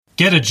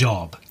get a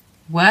job.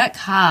 Work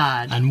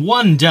hard. And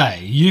one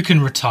day you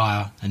can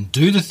retire and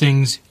do the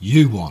things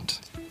you want.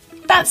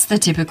 That's the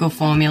typical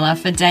formula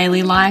for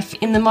daily life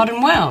in the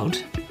modern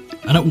world.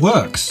 And it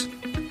works.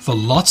 For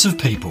lots of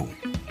people,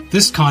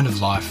 this kind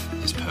of life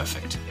is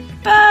perfect.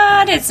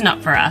 But it's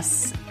not for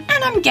us.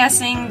 And I'm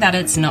guessing that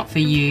it's not for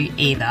you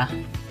either.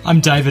 I'm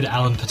David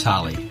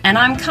Allan-Petale. And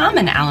I'm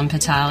Carmen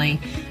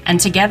Allan-Petale. And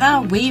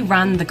together we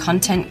run the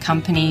content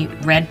company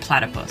Red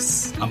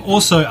Platypus. I'm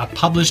also a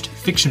published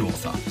fiction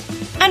author.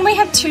 And we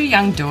have 2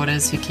 young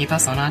daughters who keep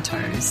us on our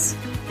toes.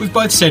 We've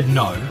both said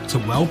no to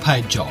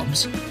well-paid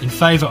jobs in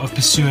favour of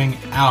pursuing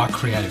our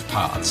creative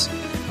paths.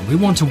 And we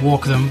want to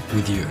walk them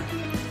with you.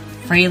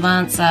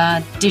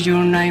 Freelancer,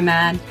 digital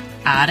nomad,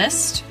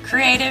 artist,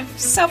 creative,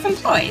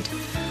 self-employed.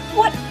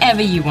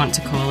 Whatever you want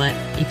to call it,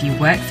 if you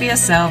work for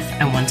yourself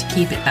and want to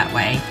keep it that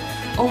way,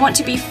 or want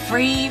to be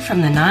free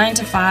from the 9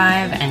 to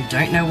 5 and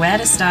don't know where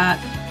to start,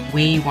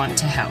 we want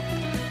to help.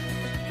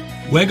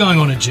 We're going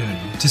on a journey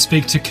to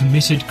speak to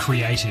committed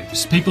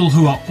creatives, people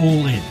who are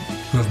all in,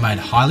 who have made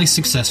highly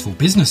successful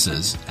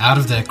businesses out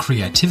of their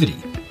creativity,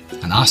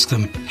 and ask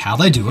them how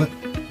they do it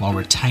while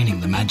retaining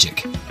the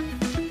magic.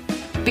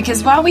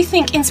 Because while we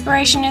think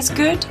inspiration is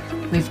good,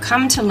 we've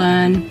come to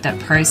learn that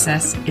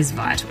process is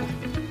vital.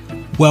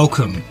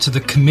 Welcome to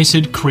the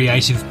Committed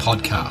Creative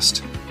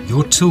Podcast,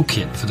 your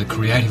toolkit for the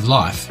creative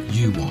life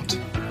you want.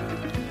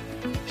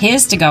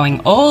 Here's to going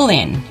all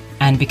in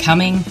and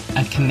becoming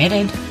a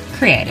committed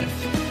creative.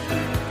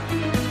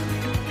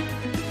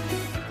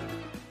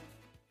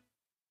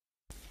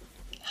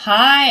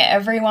 Hi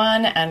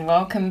everyone, and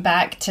welcome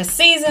back to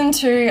Season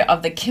 2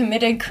 of the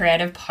Committed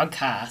Creative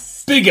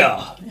Podcast.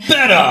 Bigger,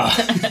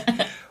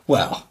 better!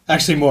 Well,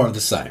 actually more of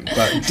the same,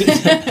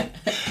 but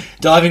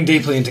diving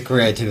deeply into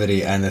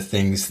creativity and the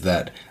things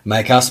that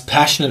make us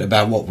passionate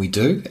about what we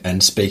do,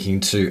 and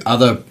speaking to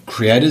other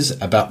creators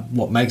about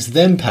what makes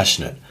them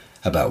passionate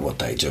about what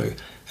they do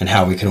and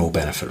how we can all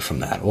benefit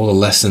from that. All the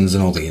lessons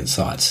and all the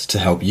insights to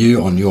help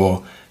you on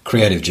your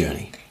creative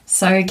journey.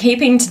 So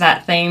keeping to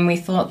that theme, we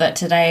thought that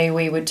today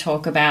we would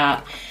talk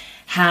about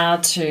how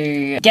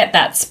to get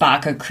that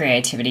spark of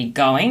creativity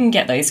going,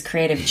 get those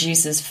creative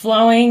juices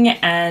flowing,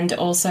 and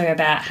also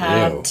about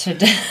how to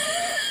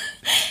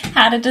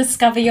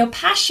discover your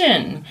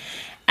passion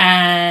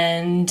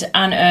and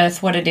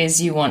unearth what it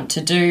is you want to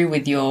do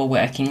with your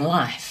working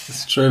life.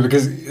 It's true,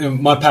 because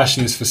my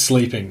passion is for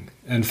sleeping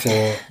and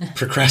for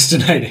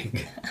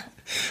procrastinating.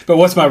 But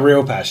what's my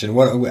real passion?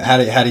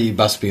 How do you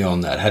bust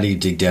beyond that? How do you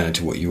dig down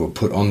into what you were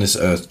put on this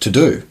earth to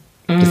do?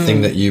 The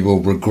thing that you will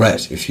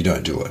regret if you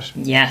don't do it.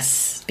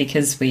 Yes,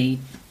 because we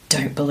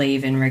don't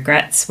believe in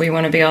regrets. We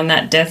want to be on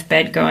that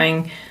deathbed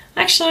going,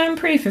 actually, I'm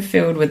pretty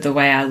fulfilled with the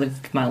way I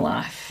lived my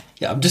life.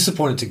 Yeah, I'm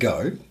disappointed to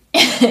go. Of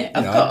course.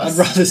 I'd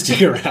rather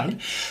stick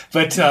around.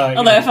 But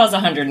although if I was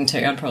 102,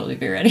 I'd probably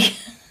be ready.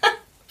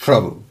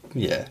 Probably,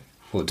 yeah.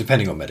 Well,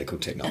 depending on medical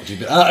technology.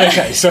 But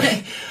okay, so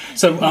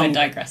we're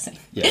digressing.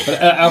 Yeah,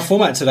 but our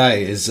format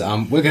today is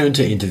we're going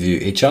to interview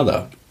each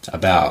other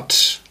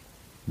about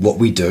what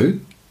we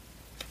do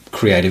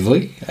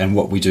creatively and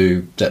what we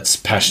do that's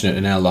passionate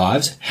in our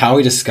lives, how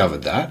we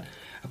discovered that,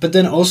 but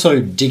then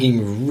also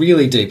digging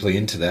really deeply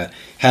into that.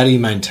 How do you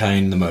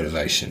maintain the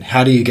motivation?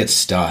 How do you get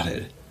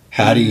started?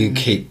 How do you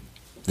keep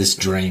this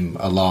dream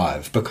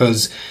alive?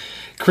 Because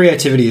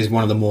creativity is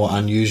one of the more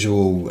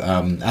unusual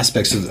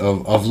aspects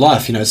of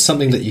life. You know, it's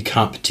something that you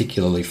can't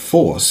particularly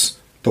force,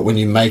 but when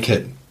you make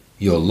it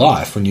your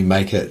life, when you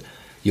make it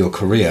your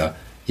career,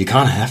 you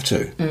kind of have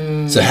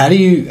to. So how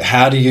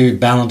do you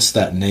balance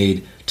that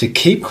need to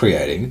keep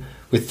creating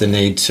with the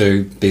need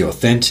to be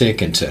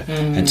authentic and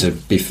to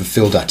be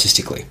fulfilled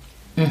artistically?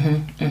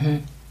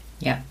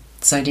 Yeah.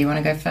 So do you want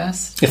to go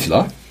first? If you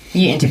like.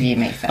 You interview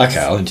me first. Okay,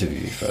 I'll interview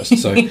you first.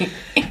 So,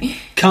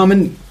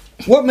 Carmen,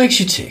 what makes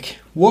you tick?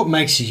 What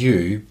makes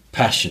you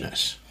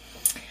passionate?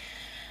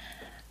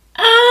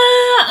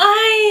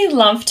 I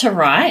love to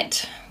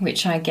write,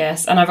 which I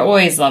guess, and I've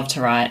always loved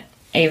to write.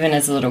 Even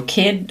as a little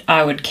kid,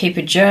 I would keep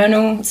a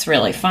journal. It's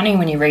really funny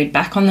when you read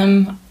back on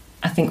them.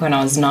 I think when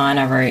I was 9,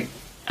 I wrote,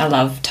 I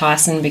love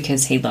Tyson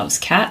because he loves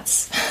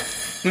cats.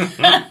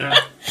 They're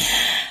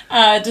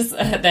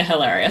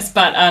hilarious.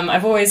 But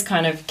I've always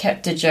kind of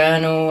kept a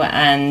journal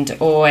and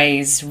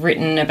always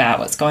written about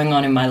what's going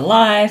on in my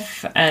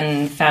life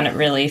and found it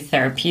really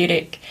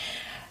therapeutic.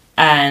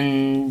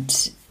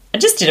 And I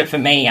just did it for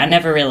me. I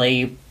never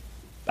really...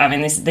 I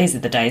mean, these are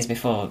the days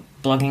before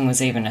blogging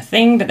was even a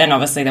thing. But then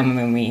obviously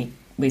when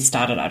we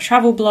started our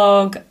travel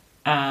blog...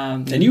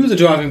 and you were the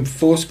driving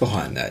force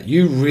behind that.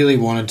 You really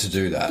wanted to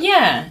do that.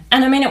 Yeah.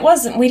 And I mean,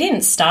 we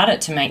didn't start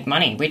it to make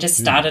money. We just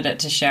started it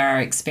to share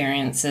our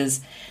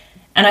experiences.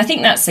 And I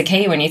think that's the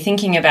key when you're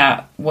thinking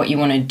about what you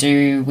want to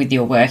do with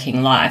your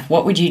working life.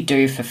 What would you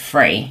do for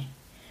free?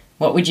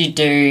 What would you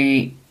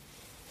do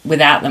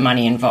without the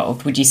money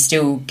involved? Would you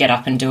still get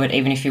up and do it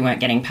even if you weren't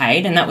getting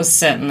paid? And that was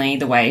certainly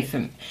the way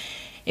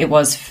it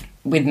was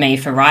with me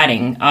for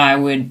writing.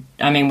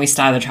 We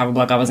started the travel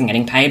blog, I wasn't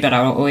getting paid, but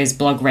I would always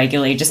blog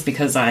regularly just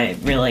because I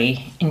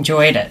really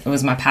enjoyed it. It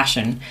was my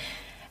passion.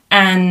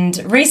 And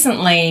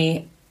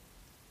recently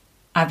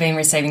I've been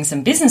receiving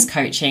some business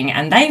coaching,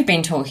 and they've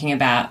been talking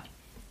about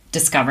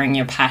discovering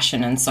your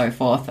passion and so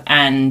forth.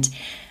 And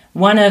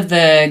one of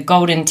the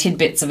golden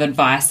tidbits of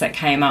advice that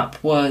came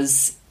up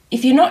was,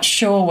 if you're not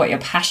sure what you're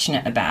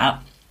passionate about,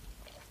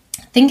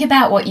 think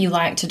about what you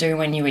like to do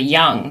when you were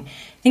young.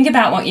 Think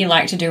about what you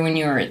like to do when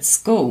you were at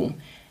school.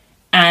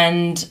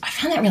 And I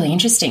found that really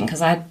interesting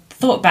because I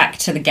thought back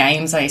to the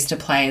games I used to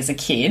play as a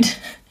kid.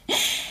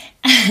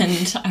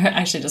 And I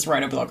actually just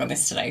wrote a blog on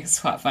this today. It's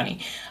quite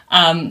funny.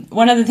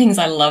 One of the things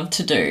I loved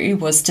to do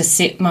was to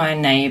sit my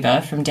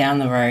neighbour from down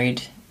the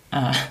road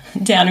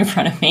down in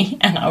front of me,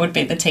 and I would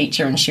be the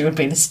teacher and she would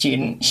be the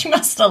student. She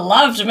must have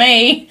loved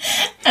me,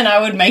 and I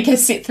would make her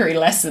sit through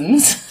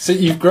lessons. So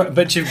you've grown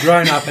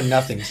up and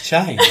nothing's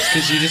changed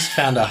because you just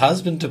found a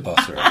husband to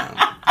boss around.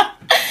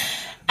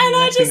 And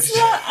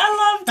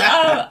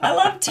I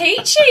loved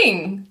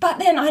teaching, but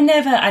then I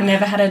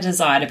never had a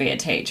desire to be a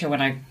teacher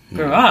when I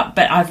grew up.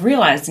 But I've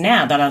realised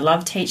now that I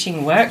love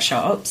teaching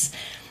workshops.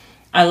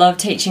 I love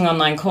teaching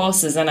online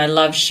courses, and I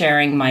love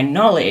sharing my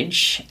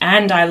knowledge,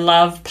 and I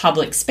love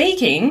public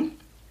speaking.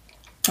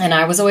 And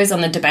I was always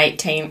on the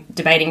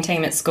debating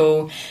team at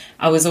school.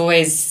 I was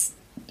always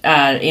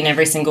in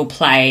every single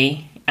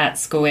play at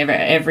school,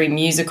 every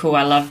musical.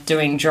 I loved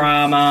doing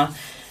drama.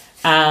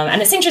 And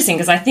it's interesting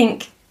because I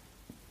think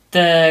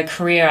the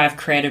career I've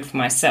created for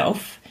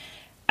myself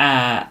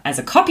as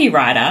a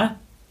copywriter,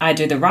 I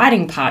do the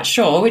writing part,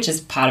 sure, which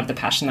is part of the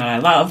passion that I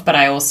love, but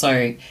I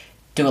also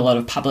do a lot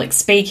of public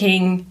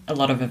speaking, a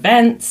lot of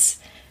events,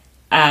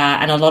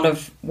 and a lot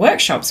of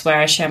workshops where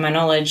I share my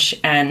knowledge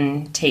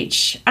and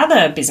teach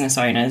other business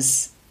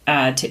owners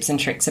tips and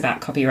tricks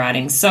about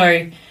copywriting.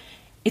 So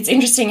it's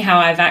interesting how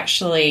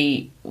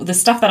the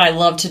stuff that I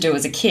loved to do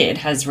as a kid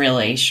has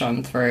really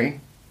shone through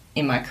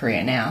in my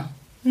career now.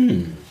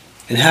 And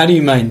how do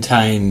you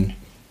maintain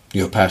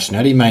your passion?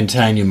 How do you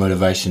maintain your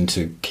motivation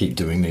to keep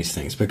doing these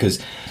things? Because,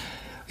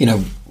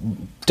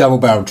 Double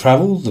Barrel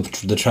Travel,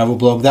 the travel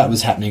blog, that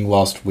was happening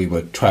whilst we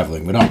were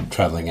travelling. We're not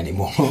travelling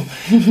anymore.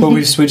 But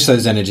we've switched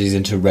those energies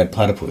into Red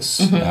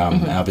Platypus,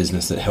 our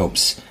business that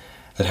helps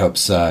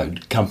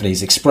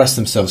companies express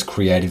themselves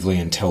creatively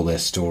and tell their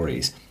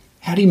stories.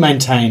 How do you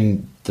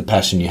maintain the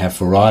passion you have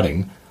for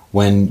writing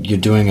when you're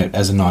doing it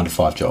as a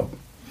 9-to-5 job?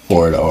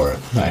 Or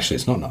actually,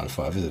 it's not 9 to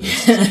 5, is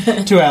it?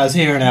 It's 2 hours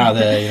here, an hour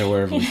there,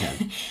 wherever we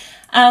can.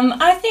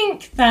 I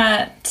think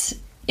that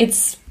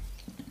it's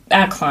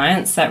our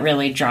clients that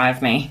really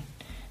drive me.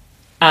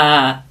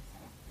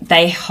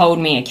 They hold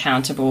me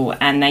accountable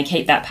and they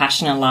keep that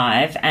passion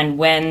alive. And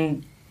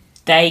when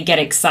they get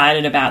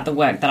excited about the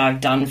work that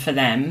I've done for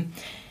them,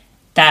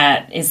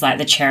 that is like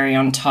the cherry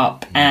on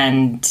top,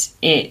 and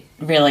it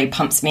really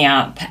pumps me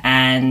up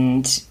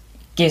and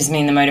gives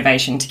me the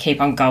motivation to keep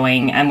on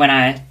going. And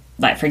when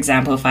for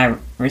example, if I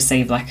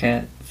receive like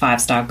a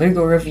 5-star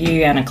Google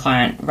review and a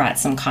client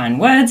writes some kind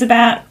words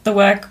about the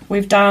work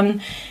we've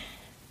done,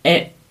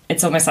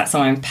 it's almost like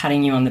someone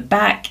patting you on the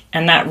back,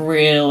 and that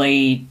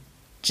really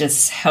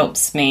just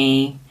helps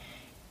me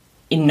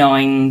in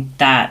knowing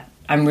that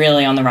I'm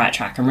really on the right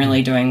track. I'm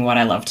really doing what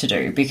I love to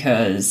do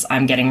because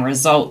I'm getting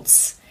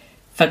results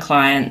for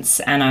clients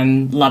and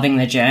I'm loving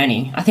the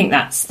journey. I think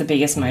that's the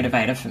biggest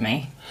motivator for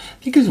me.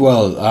 I think as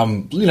well,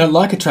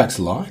 like attracts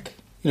like.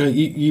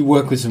 You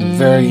work with some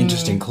very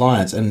interesting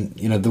clients, and,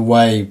 the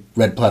way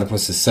Red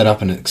Platypus is set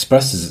up and it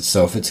expresses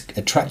itself, it's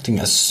attracting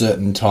a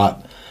certain type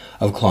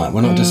of client.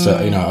 We're not just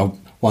a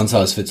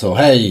one-size-fits-all,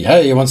 hey,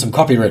 you want some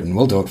copy written,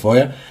 we'll do it for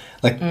you.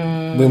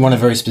 We want a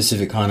very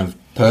specific kind of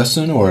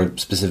person or a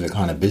specific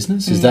kind of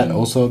business. Is that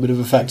also a bit of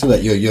a factor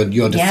that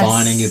you're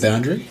defining your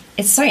boundary?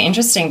 It's so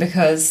interesting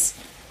because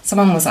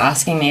someone was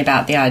asking me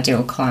about the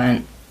ideal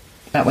client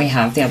that we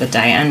have the other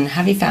day, and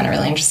have you found it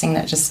really interesting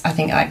that just, I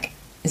think,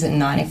 is it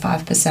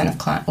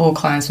 95% of all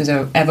clients we've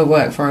ever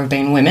worked for have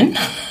been women?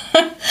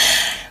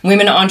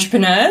 Women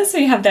entrepreneurs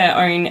who have their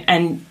own,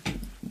 and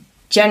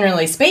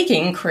generally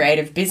speaking,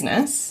 creative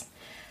business.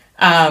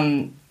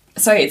 So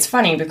it's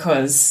funny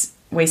because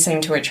we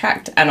seem to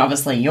attract, and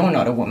obviously you're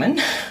not a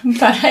woman,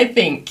 but I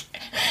think...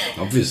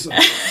 Obviously.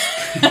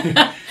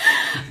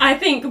 I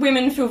think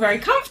women feel very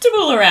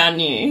comfortable around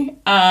you.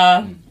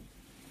 And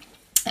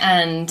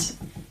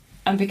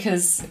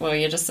because,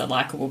 you're just a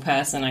likeable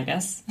person, I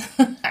guess.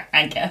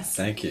 I guess.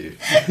 Thank you.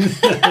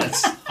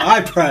 That's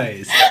high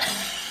praise.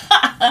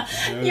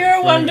 You're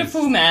a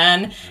wonderful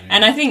man.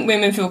 And I think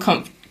women feel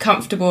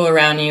comfortable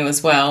around you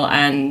as well.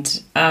 And,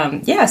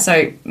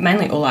 so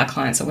mainly all our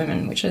clients are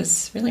women, which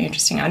is really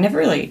interesting.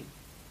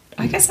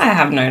 I guess I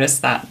have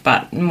noticed that,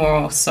 but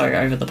more so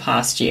over the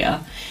past year.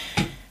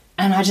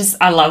 And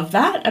I love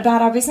that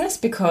about our business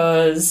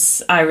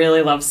because I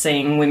really love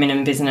seeing women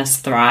in business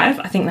thrive.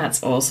 I think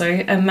that's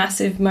also a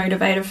massive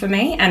motivator for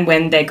me. And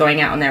when they're going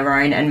out on their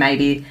own and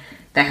maybe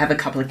they have a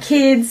couple of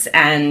kids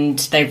and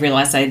they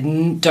realise they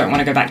don't want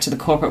to go back to the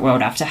corporate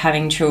world after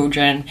having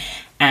children,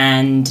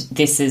 and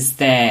this is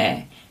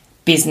their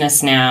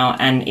business now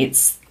and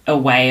it's a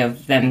way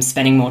of them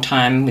spending more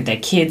time with their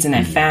kids and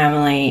their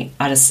family.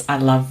 I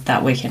love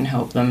that we can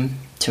help them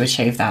to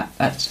achieve that.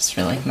 That just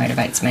really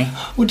motivates me.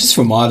 Well, just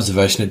from my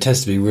observation, it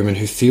tends to be women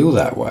who feel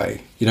that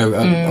way. You know,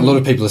 a lot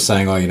of people are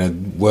saying, oh, you know,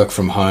 work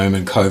from home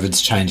and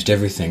COVID's changed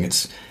everything.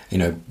 It's, you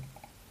know,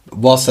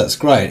 whilst that's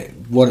great,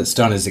 what it's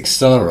done is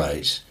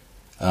accelerate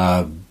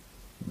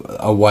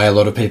a way a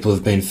lot of people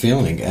have been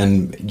feeling.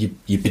 And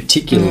you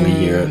particularly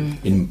hear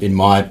it, in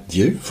my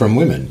view, from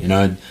women. You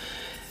know,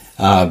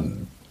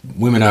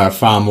 women are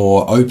far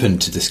more open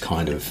to this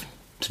kind of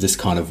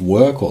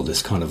work or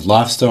this kind of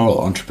lifestyle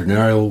or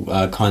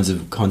entrepreneurial kinds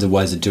of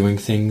ways of doing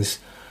things,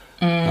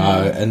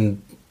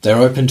 and they're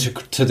open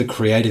to the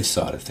creative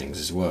side of things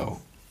as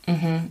well.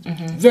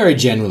 Very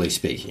generally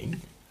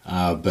speaking,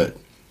 but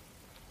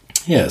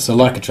yeah, so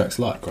like attracts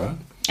like, right?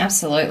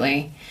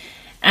 Absolutely.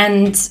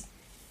 And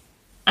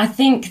I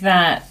think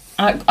that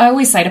I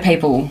always say to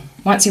people,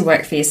 once you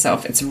work for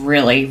yourself, it's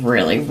really,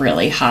 really,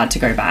 really hard to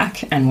go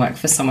back and work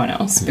for someone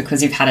else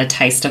because you've had a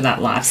taste of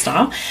that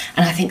lifestyle.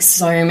 And I think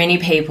so many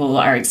people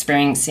are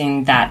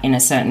experiencing that in a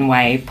certain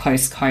way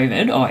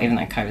post-COVID, or even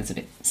though COVID's a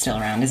bit still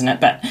around, isn't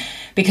it? But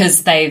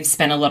because they've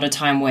spent a lot of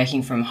time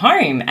working from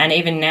home, and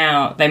even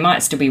now they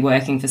might still be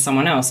working for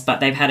someone else,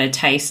 but they've had a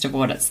taste of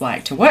what it's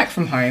like to work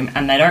from home,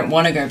 and they don't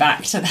want to go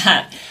back to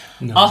that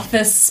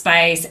office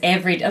space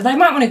every day. They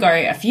might want to go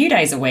a few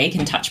days a week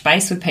and touch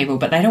base with people,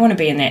 but they don't want to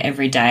be in there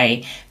every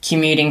day,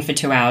 commuting for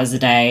 2 hours a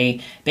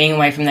day, being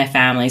away from their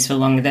families for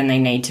longer than they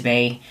need to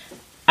be.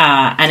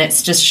 And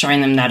it's just showing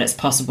them that it's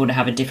possible to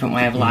have a different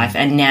way of life.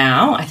 And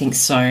now I think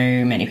so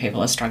many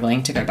people are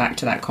struggling to go back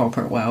to that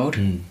corporate world.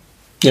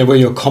 Yeah, where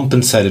you're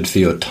compensated for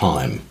your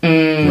time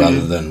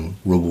rather than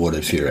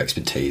rewarded for your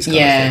expertise. Kind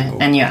of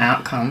thing. And your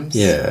outcomes.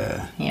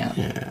 Yeah.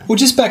 Well,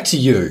 just back to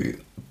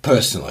you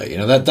personally, you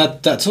know,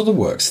 that's all the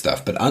work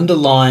stuff, but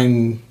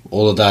underlying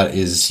all of that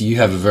is you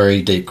have a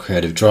very deep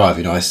creative drive.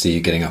 You know, I see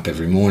you getting up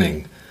every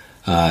morning,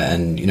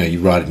 and you know, you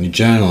write in your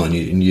journal, and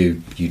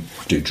you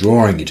do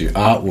drawing, you do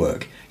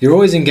artwork. You're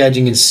always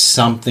engaging in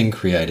something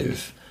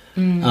creative.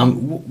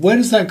 Where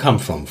does that come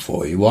from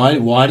for you?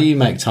 Why do you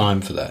make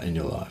time for that in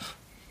your life?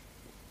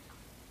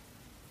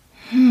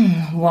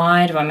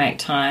 Why do I make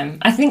time?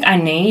 I think I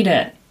need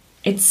it.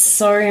 It's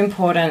so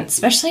important,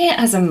 especially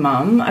as a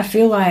mum. I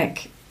feel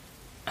like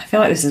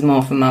this is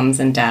more for mums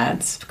and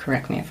dads.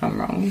 Correct me if I'm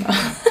wrong.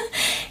 But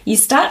you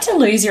start to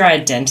lose your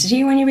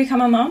identity when you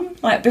become a mum.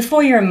 Like,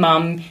 before you're a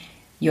mum,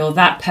 you're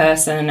that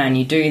person and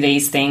you do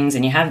these things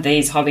and you have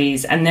these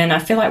hobbies. And then I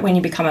feel like when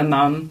you become a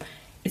mum,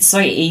 it's so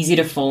easy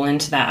to fall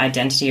into that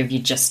identity of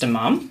you're just a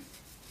mum.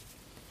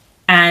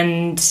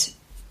 And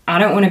I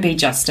don't want to be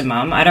just a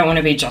mum. I don't want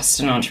to be just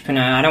an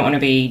entrepreneur. I don't want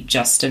to be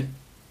just a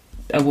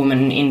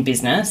woman in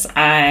business.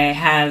 I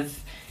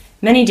have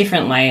many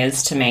different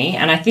layers to me.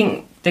 And I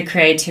think the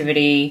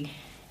creativity,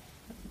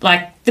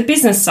 like the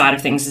business side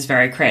of things is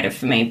very creative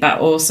for me, but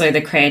also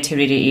the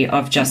creativity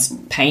of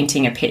just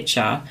painting a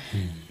picture,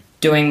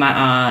 doing my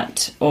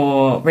art,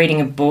 or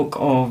reading a book,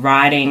 or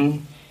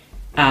writing,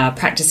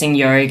 practicing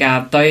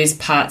yoga. Those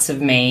parts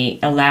of me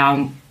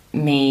allow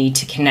me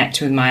to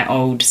connect with my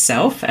old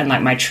self and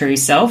like my true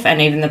self,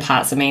 and even the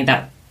parts of me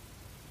that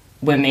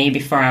were me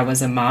before I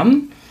was a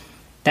mum.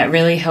 That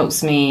really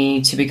helps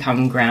me to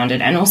become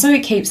grounded, and also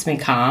it keeps me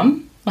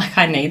calm. Like,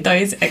 I need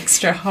those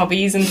extra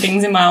hobbies and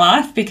things in my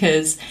life,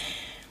 because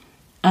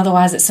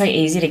otherwise it's so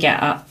easy to get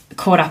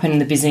caught up in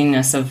the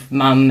busyness of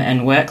mum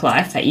and work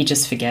life that you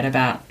just forget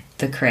about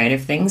the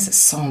creative things. It's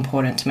so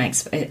important to make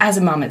space. As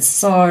a mum, it's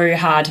so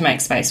hard to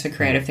make space for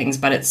creative things,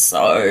 but it's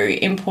so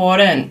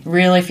important.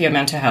 Really, for your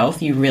mental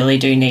health, you really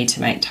do need to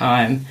make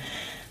time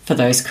for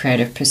those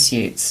creative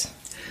pursuits.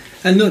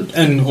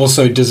 And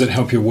also, does it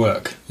help your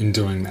work in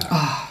doing that?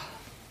 Oh,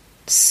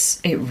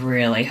 it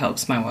really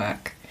helps my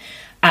work.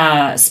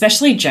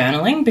 Especially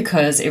journaling,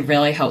 because it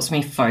really helps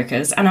me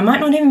focus. And I might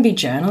not even be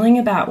journaling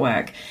about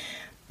work,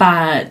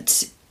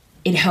 but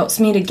it helps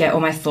me to get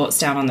all my thoughts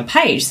down on the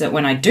page, so that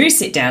when I do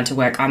sit down to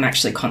work, I'm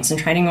actually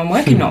concentrating on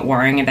work and not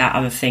worrying about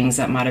other things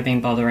that might have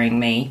been bothering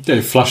me. Yeah,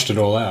 you flushed it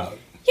all out.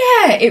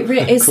 Yeah,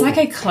 it's cool. Like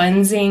a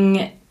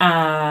cleansing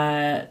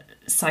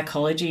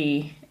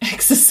psychology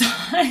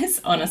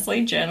exercise,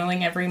 honestly,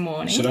 journaling every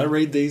morning. Should I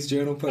read these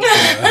journal posts?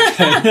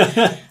 Often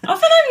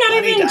I'm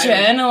not even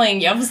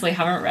journaling. You obviously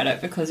haven't read it,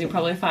 because you'll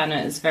probably find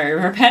it is very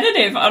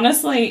repetitive.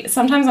 Honestly,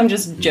 sometimes I'm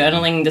just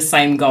journaling the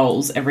same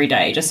goals every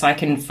day, just so I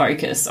can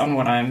focus on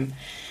what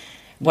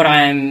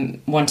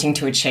I'm wanting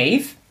to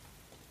achieve.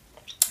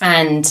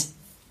 And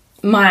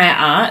my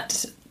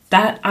art,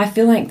 that I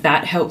feel like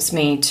that helps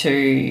me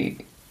to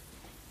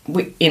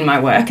in my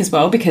work as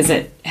well, because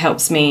it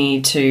helps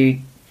me to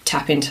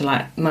tap into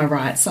like my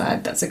right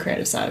side. That's the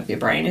creative side of your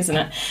brain, isn't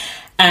it?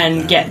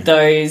 And get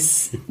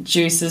those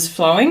juices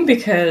flowing,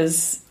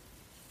 because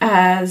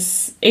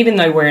even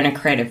though we're in a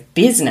creative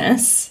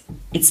business,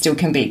 it still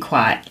can be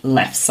quite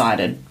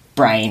left-sided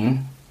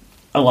brain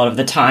a lot of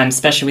the time,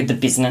 especially with the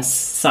business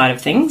side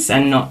of things,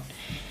 and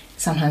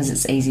sometimes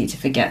it's easy to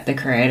forget the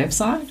creative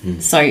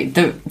side. So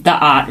the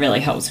art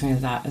really helps me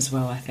with that as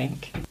well, I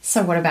think.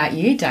 So what about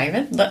you,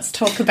 David? Let's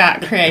talk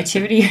about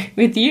creativity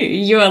with you.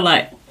 You are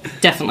like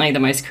definitely the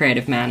most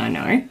creative man I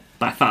know.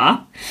 by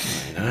far.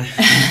 You know.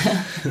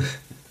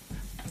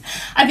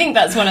 I think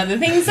that's one of the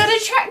things that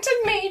attracted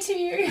me to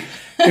you.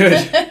 Good.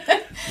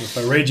 If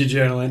I read your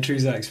journal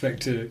entries, I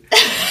expect to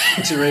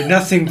read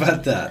nothing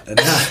but that.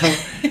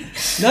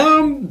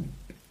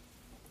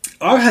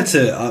 I've had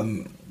to.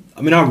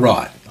 I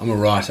write. I'm a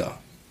writer,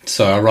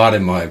 so I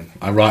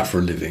write for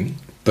a living.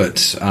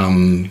 But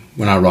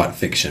when I write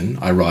fiction,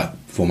 I write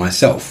for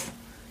myself,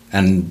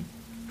 and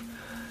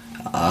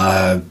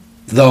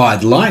though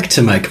I'd like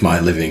to make my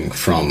living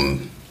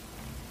from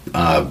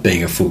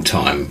being a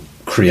full-time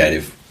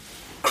creative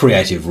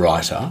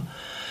writer,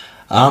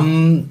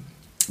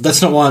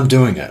 that's not why I'm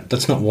doing it.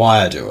 That's not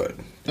why I do it.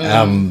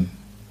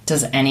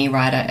 Does any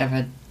writer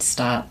ever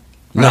start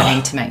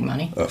writing to make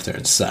money? Oh, if they're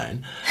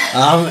insane.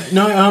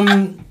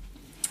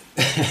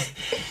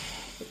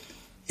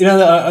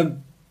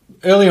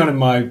 Early on in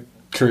my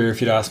career,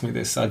 if you'd asked me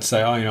this, I'd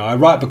say, I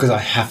write because I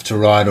have to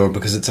write, or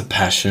because it's a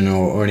passion,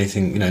 or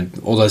anything,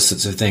 all those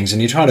sorts of things.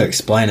 And you try to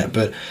explain it,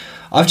 but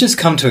I've just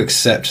come to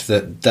accept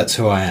that that's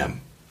who I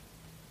am.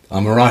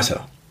 I'm a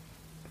writer.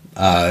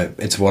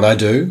 It's what I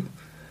do.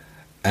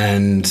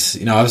 And,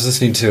 I was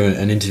listening to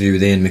an interview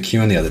with Ian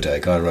McEwan the other day, a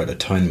guy who wrote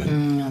Atonement.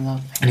 I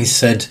love that. And he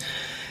said,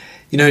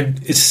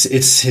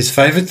 it's his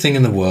favourite thing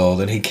in the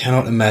world, and he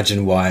cannot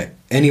imagine why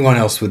anyone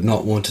else would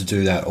not want to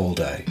do that all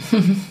day.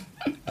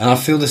 And I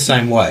feel the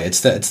same way.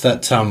 It's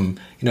that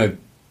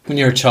when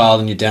you're a child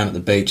and you're down at the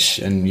beach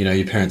and,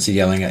 your parents are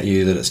yelling at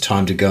you that it's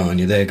time to go, and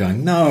you're there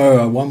going,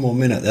 no, one more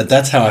minute.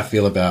 That's how I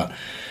feel about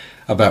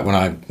when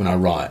I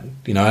write.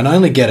 I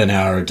only get an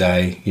hour a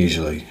day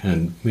usually,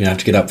 and I have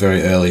to get up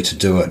very early to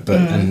do it,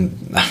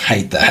 and I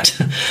hate that.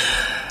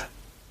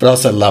 But I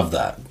also love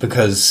that,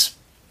 because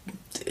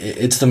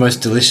it's the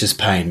most delicious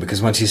pain,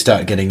 because once you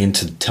start getting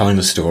into telling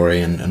the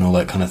story and all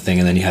that kind of thing,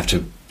 and then you have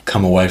to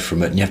come away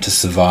from it and you have to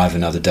survive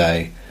another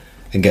day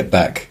and get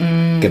back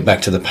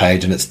to the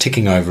page, and it's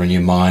ticking over in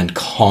your mind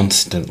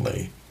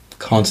constantly.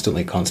 I'm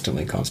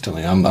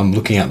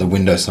looking out the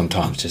window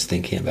sometimes just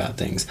thinking about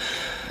things.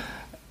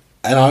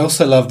 And I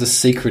also love the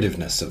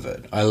secretiveness of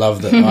it. I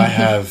love that I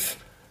have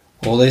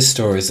all these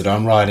stories that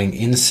I'm writing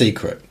in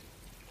secret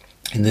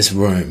in this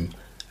room,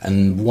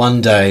 and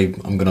one day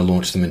I'm going to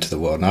launch them into the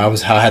world. And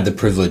I had the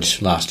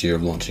privilege last year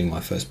of launching my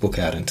first book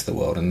out into the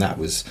world, and that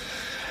was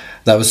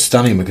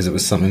stunning, because it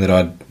was something that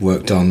I'd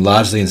worked on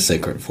largely in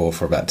secret for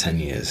about 10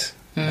 years.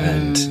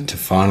 And to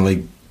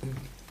finally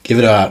give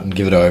it out and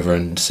give it over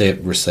and see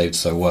it received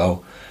so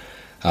well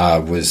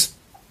was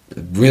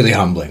really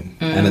humbling.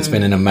 And it's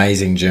been an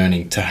amazing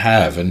journey to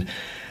have. And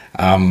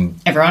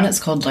everyone, it's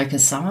called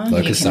Locust Summer.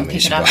 Locust Summer, you can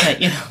pick it up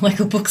at your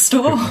local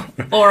bookstore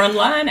or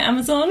online,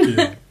 Amazon,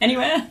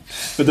 anywhere.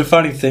 But the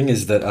funny thing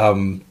is that a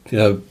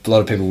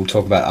lot of people will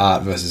talk about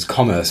art versus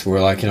commerce,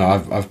 where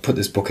I've put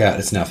this book out,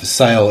 it's now for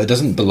sale, it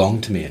doesn't belong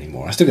to me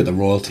anymore. I still get the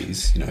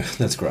royalties,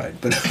 that's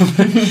great, but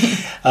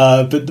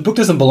but the book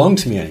doesn't belong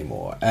to me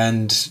anymore.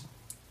 And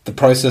the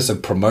process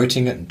of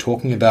promoting it and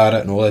talking about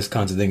it and all those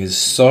kinds of things is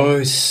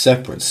so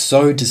separate,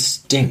 so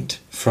distinct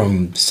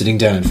from sitting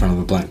down in front of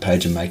a blank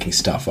page and making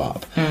stuff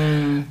up,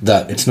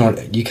 that it's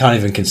not, you can't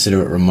even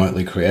consider it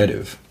remotely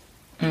creative.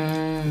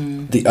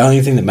 The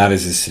only thing that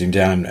matters is sitting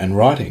down and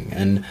writing.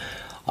 And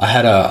I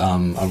had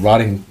a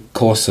writing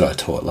course that I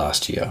taught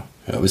last year.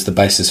 It was the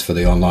basis for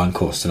the online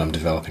course that I'm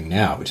developing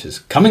now, which is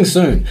coming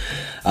soon,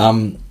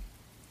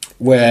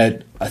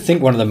 where I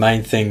think one of the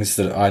main things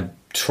that I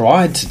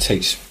tried to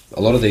teach a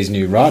lot of these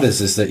new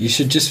writers is that you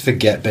should just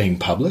forget being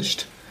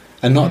published,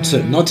 and not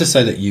to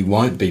say that you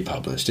won't be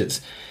published. It's,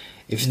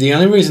 if the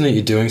only reason that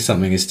you're doing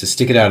something is to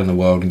stick it out in the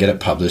world and get it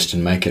published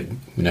and make it,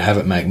 have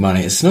it make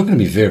money, it's not going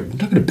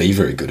to be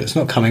very good. It's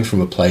not coming from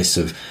a place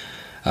of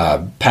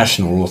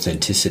passion or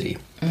authenticity.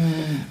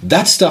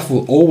 That stuff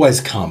will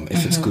always come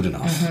if it's good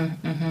enough.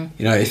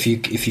 If you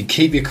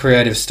keep your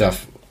creative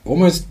stuff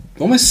almost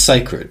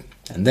sacred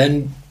and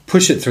then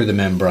push it through the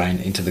membrane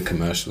into the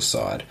commercial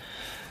side,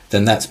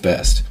 then that's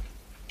best.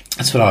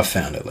 That's what I've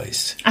found, at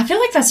least. I feel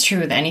like that's true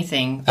with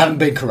anything. I haven't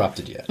been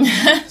corrupted yet,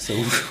 so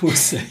we'll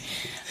see.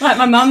 Like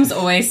my mum's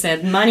always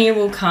said, money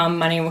will come,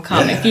 money will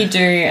come. Yeah. If you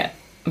do,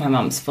 my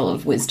mum's full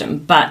of wisdom,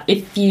 but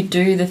if you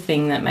do the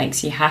thing that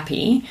makes you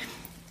happy,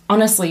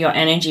 honestly, your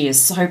energy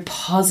is so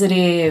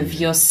positive,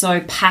 you're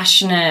so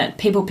passionate,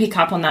 people pick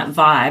up on that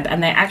vibe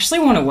and they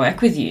actually want to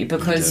work with you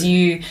because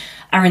you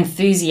are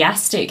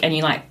enthusiastic and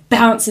you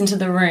bounce into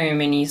the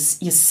room and you're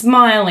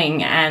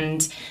smiling,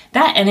 and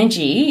that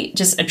energy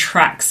just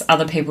attracts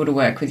other people to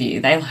work with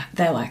you. They're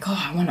like,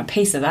 oh, I want a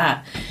piece of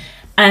that.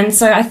 And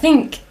so I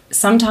think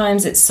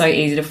sometimes it's so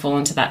easy to fall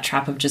into that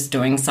trap of just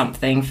doing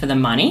something for the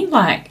money.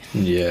 We've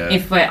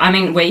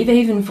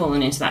even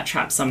fallen into that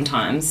trap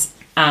sometimes.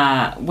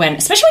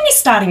 Especially when you're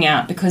starting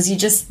out, because you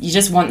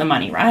just want the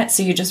money, right?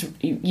 So you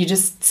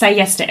just say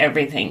yes to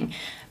everything.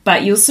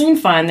 But you'll soon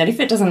find that if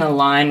it doesn't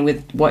align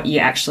with what you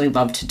actually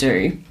love to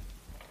do,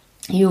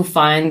 you'll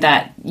find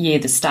that you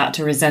either start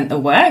to resent the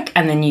work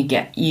and then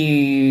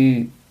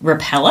you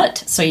repel it,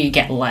 so you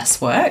get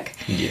less work.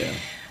 Yeah.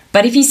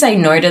 But if you say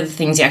no to the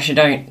things you actually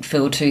don't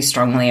feel too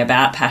strongly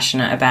about,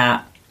 passionate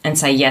about, and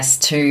say yes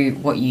to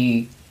what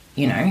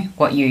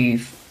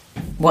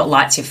what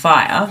lights your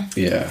fire,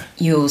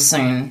 you'll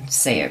soon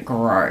see it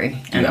grow,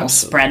 and it'll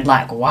spread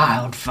like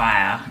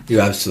wildfire.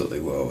 You absolutely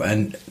will.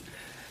 And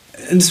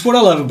it's what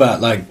I love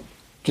about, like,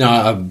 you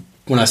know,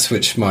 when I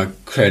switch my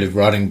creative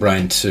writing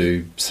brain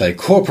to, say,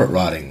 corporate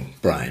writing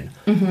brain,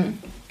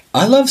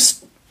 I love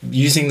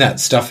using that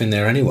stuff in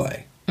there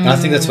anyway. And I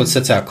think that's what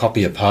sets our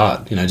copy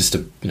apart, you know, just to,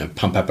 you know,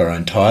 pump up our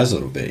own tires a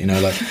little bit. You know,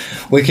 like,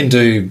 we can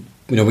do,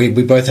 you know, we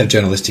both have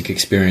journalistic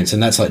experience,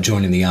 and that's like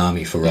joining the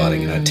army for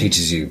writing. You know, it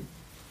teaches you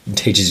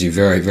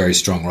very, very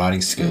strong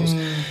writing skills.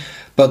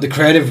 But the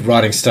creative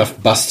writing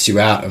stuff busts you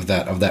out of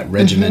that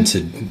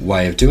regimented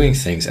way of doing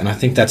things. And I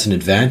think that's an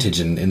advantage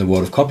in the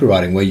world of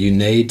copywriting, where you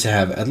need to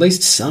have at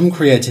least some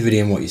creativity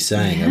in what you're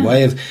saying, a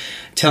way of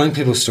telling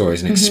people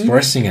stories and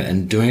expressing it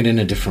and doing it in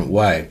a different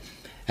way.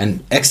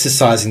 And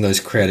exercising those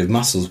creative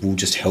muscles will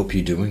just help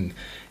you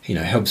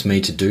helps me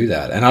to do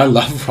that. And I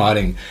love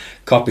writing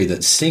copy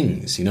that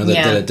sings, you know,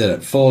 that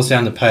it falls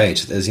down the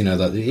page. There's, you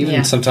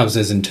know, sometimes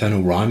there's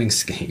internal rhyming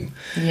scheme,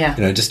 you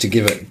know, just to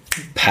give it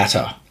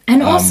patter.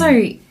 And also,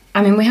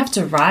 I mean, we have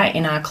to write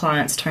in our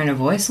client's tone of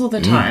voice all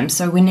the time,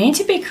 so we need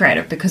to be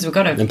creative because we've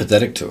got to...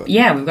 empathetic to it.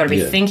 Yeah, we've got to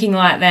be thinking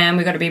like them,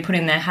 we've got to be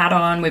putting their hat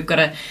on, we've got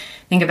to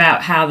think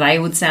about how they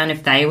would sound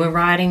if they were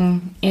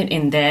writing it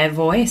in their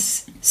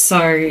voice.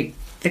 So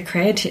the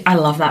creative... I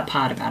love that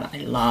part about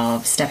it. I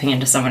love stepping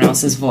into someone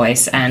else's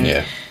voice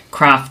and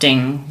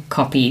crafting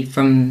copy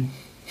from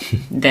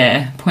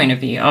their point of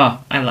view. Oh,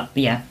 I love...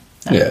 Yeah.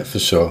 Yeah, for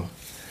sure.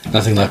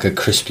 Nothing like a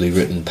crisply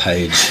written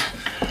page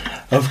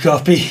of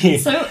copy.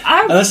 So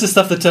and that's the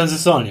stuff that turns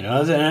us on, you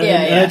know. And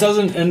it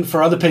doesn't. And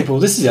for other people,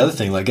 this is the other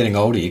thing. Like, getting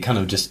older, you kind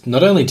of just,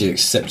 not only do you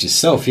accept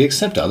yourself, you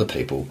accept other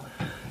people.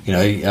 You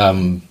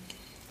know,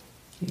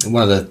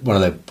 one of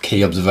the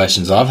key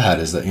observations I've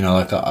had is that, you know,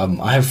 like,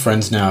 I have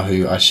friends now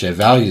who I share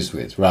values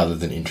with rather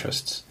than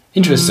interests.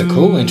 Interests are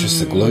cool.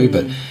 Interests are glue,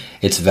 but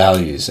it's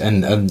values.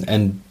 And I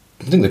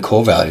think the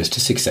core value is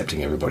just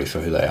accepting everybody for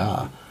who they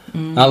are.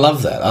 I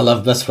love that.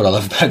 That's what I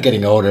love about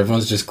getting older.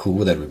 Everyone's just cool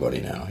with everybody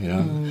now, you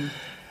know.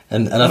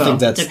 And I think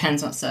that's...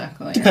 Depends what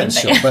circle. Depends,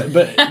 sure. But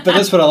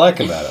that's what I like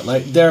about it.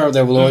 Like,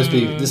 there will always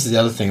be... This is the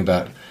other thing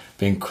about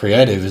being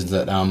creative, is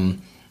that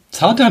it's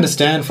hard to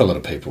understand for a lot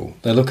of people.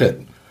 They look at...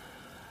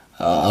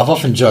 I've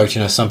often joked,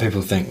 you know, some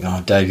people think,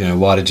 oh, Dave, you know,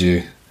 why did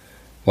you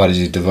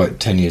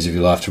devote 10 years of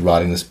your life to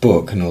writing this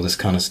book and all this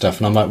kind of stuff?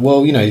 And I'm like,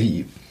 well, you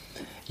know,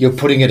 you're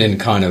putting it in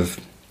kind of...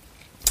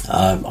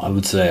 I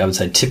would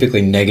say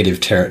typically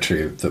negative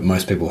territory that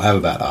most people have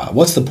about art.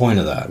 What's the point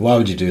of that? Why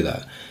would you do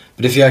that?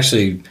 But if you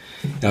actually,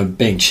 you know,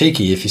 being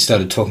cheeky, if you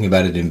started talking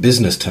about it in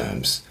business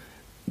terms,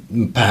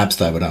 perhaps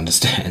they would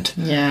understand.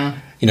 Yeah.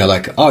 You know,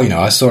 like, oh, you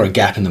know, I saw a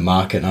gap in the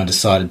market and I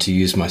decided to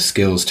use my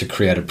skills to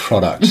create a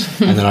product,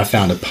 and then I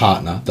found a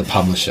partner, the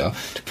publisher,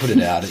 to put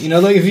it out. You know,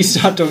 like, if you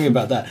start talking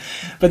about that,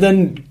 but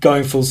then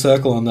going full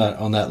circle on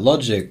that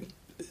logic,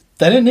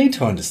 they don't need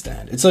to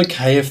understand. It's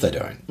okay if they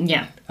don't.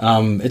 Yeah.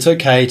 It's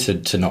okay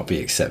to not be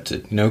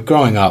accepted. You know,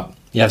 growing up,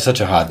 you have such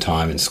a hard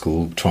time in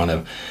school trying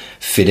to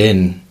fit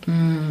in.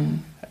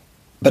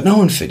 But no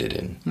one fitted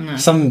in. No.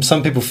 Some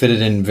people fitted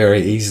in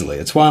very easily.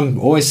 It's why I'm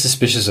always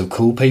suspicious of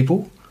cool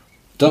people.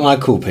 Don't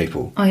like cool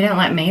people. Oh, you don't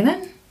like me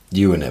then?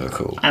 You were never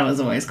cool. I was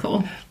always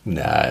cool.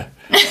 Nah.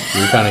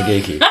 You were kind of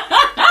geeky.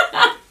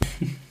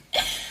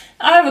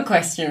 I have a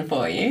question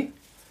for you.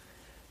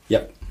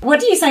 Yep. What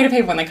do you say to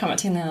people when they come up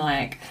to you and they're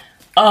like...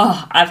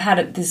 oh, I've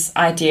had this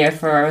idea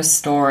for a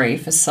story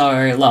for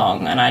so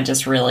long and I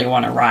just really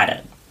want to write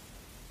it?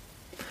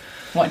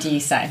 What do you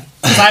say?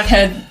 Because I've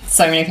heard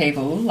so many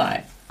people,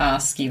 like,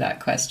 ask you that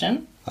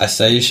question. I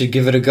say you should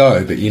give it a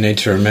go, but you need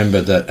to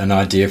remember that an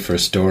idea for a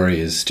story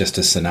is just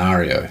a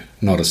scenario,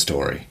 not a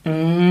story.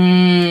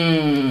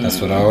 That's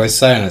what I always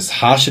say, and it's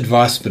harsh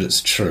advice, but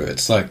it's true.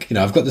 It's like, you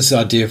know, I've got this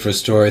idea for a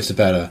story. It's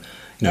about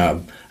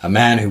a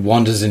man who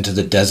wanders into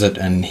the desert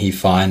and he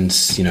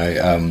finds, you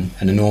know,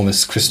 an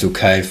enormous crystal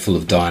cave full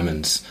of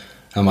diamonds.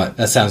 I'm like,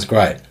 that sounds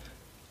great.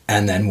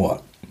 And then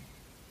what?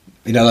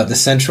 You know, like, the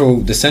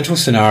central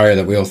scenario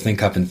that we all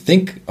think up and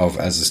think of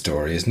as a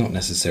story is not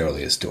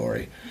necessarily a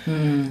story.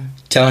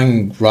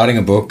 Writing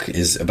a book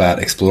is about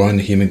exploring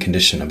the human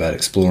condition, about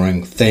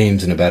exploring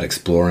themes, and about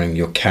exploring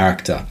your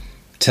character.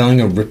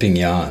 Telling a ripping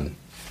yarn,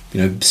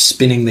 you know,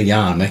 spinning the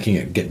yarn, making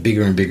it get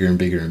bigger and bigger and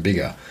bigger and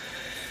bigger.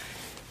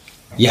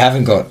 You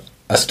haven't got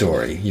a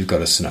story, you've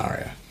got a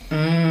scenario.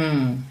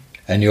 And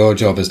your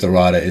job as the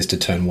writer is to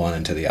turn one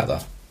into the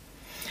other.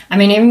 I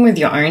mean, even with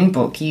your own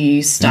book,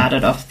 you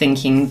started off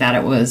thinking that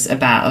it was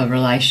about a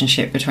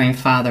relationship between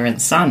father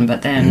and son,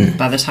 but then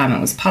by the time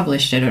it was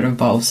published, it had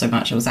evolved so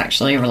much it was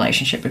actually a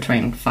relationship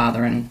between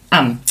mother and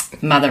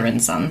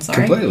son,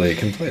 sorry.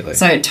 Completely.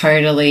 So it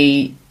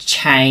totally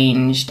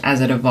changed as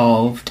it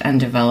evolved and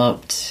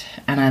developed,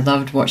 and I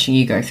loved watching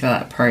you go through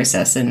that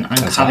process and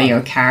uncover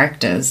your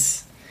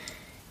characters.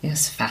 It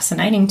was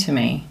fascinating to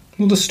me.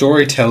 Well, the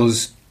story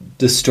tells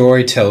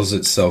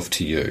itself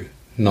to you,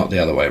 not the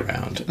other way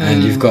around.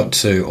 And you've got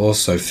to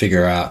also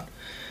figure out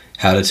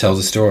how to tell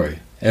the story.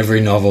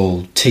 Every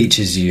novel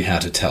teaches you how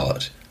to tell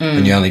it,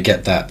 and you only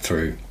get that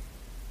through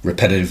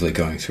repetitively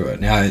going through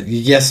it. Now,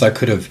 yes, I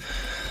could have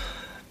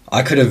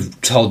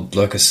told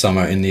Locust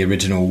Summer in the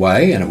original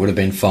way, and it would have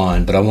been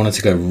fine. But I wanted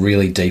to go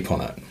really deep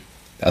on it.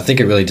 I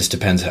think it really just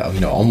depends how,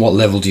 on what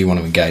level do you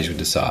want to engage with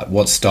this art?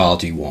 What style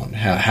do you want?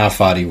 How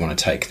far do you want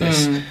to take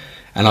this?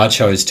 And I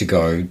chose to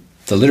go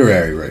the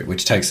literary route,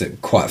 which takes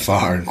it quite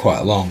far and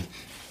quite long.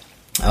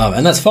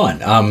 And that's fine.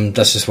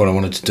 That's just what I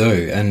wanted to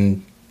do.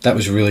 And that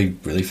was really,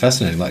 really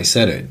fascinating. Like you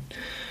said,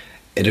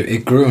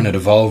 it grew and it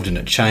evolved and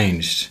it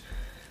changed.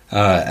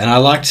 And I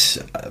liked,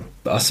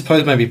 I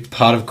suppose maybe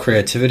part of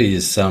creativity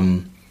is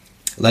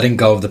letting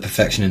go of the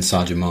perfection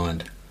inside your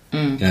mind.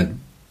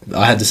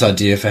 I had this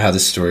idea for how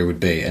this story would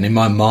be, and in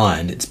my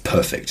mind, it's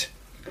perfect.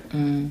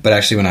 But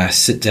actually, when I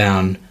sit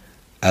down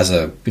as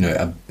a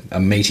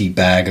meaty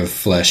bag of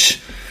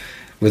flesh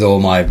with all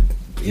my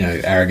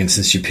arrogance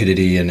and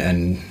stupidity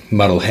and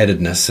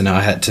muddle-headedness, and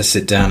I had to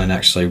sit down and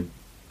actually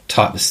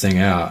type this thing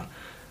out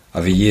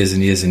over years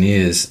and years and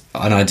years,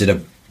 and I did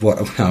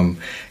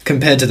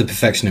compared to the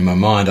perfection in my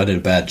mind, I did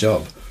a bad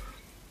job.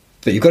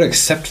 But you've got to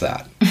accept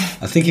that.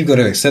 I think you've got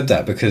to accept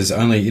that, because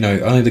only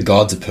the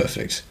gods are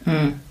perfect.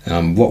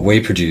 What we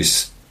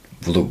produce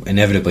will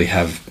inevitably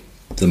have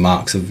the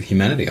marks of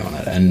humanity on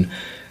it, and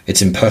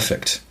it's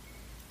imperfect.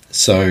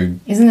 So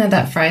isn't there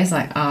that phrase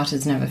like art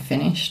is never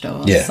finished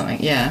or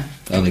something? Yeah.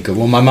 Only God.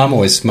 Well, my mum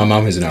who's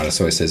an artist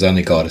always says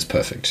only God is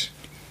perfect.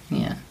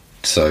 Yeah.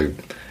 So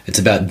it's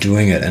about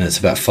doing it, and it's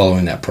about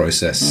following that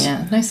process.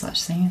 Yeah. No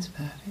such thing as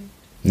perfect.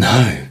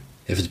 No.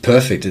 If it's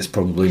perfect, it's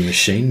probably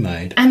machine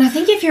made. And I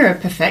think if you're a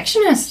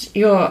perfectionist,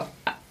 it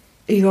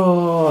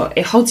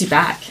holds you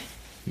back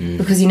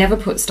because you never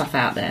put stuff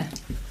out there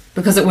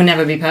because it will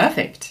never be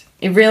perfect.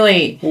 It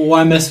really. Well,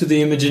 why mess with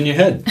the image in your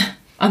head?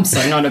 I'm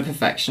so not a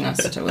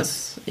perfectionist. It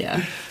was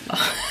and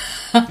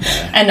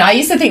I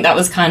used to think that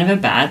was kind of a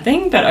bad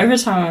thing, but over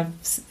time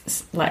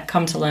I've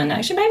come to learn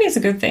actually maybe it's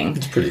a good thing.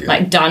 It's pretty good.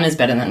 Like done is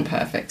better than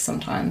perfect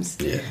sometimes.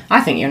 Yeah.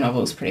 I think your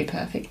novel's pretty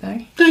perfect though.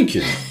 Thank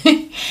you. I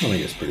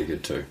think it's pretty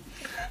good too.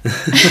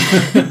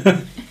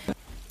 I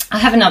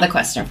have another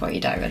question for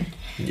you, David.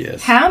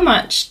 Yes. How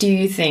much do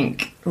you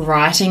think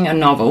writing a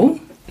novel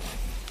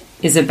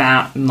is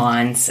about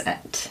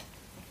mindset?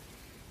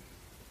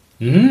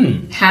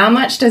 How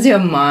much does your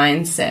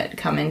mindset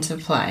come into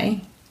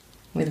play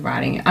with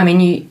writing? I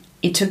mean,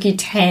 it took you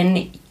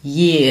 10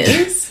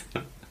 years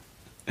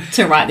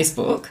to write this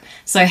book.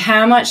 So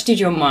how much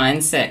did your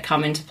mindset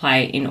come into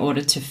play in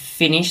order to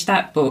finish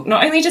that book?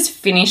 Not only just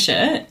finish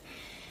it,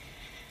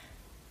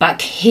 but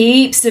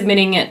keep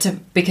submitting it to...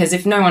 Because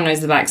if no one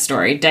knows the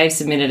backstory, Dave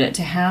submitted it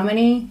to how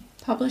many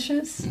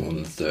publishers? More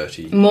than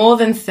 30. More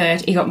than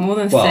 30. He got more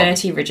than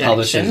 30 rejections.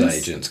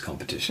 Publishers, agents,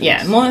 competitions.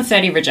 Yeah, more than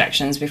 30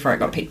 rejections before it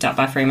got picked up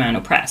by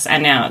Fremantle Press.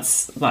 And now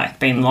it's like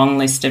been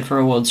longlisted for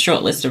awards,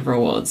 shortlisted for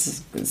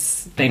awards.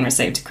 It's been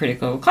received to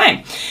critical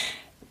acclaim.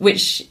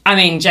 Which, I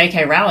mean,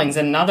 J.K. Rowling's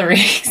another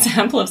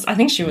example of... I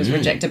think she was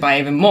rejected by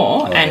even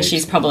more. And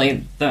she's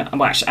probably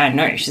I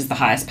know she's the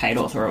highest paid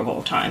author of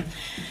all time.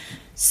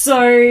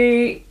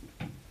 So,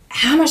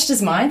 how much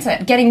does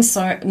mindset, getting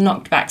so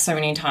knocked back so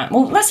many times...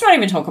 Well, let's not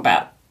even talk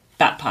about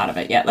that part of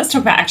it yet. Let's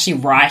talk about actually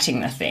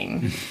writing the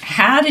thing.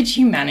 How did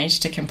you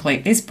manage to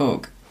complete this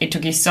book? It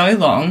took you so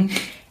long.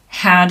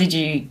 How much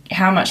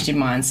did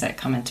mindset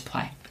come into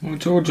play? Well,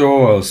 George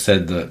Orwell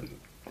said that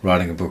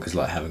writing a book is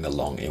like having a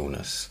long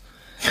illness.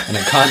 And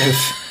it kind of...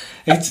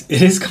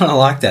 It is kind of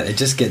like that. It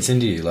just gets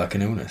into you like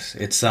an illness.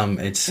 It's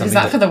something. Is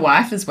that for the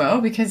wife as well?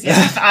 Because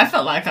I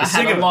felt like I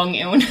had a long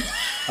illness.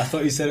 I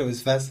thought you said it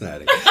was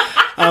fascinating.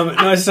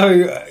 No,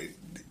 so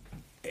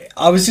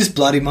I was just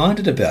bloody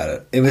minded about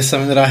it. It was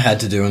something that I had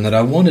to do and that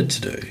I wanted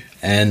to do,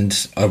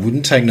 and I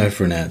wouldn't take no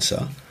for an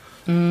answer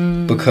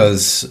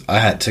because I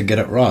had to get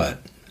it right.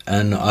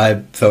 And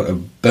I felt a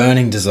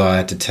burning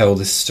desire to tell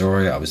this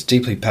story. I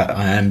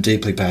am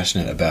deeply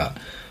passionate about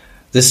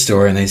this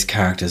story and these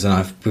characters,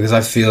 and because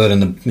I feel it in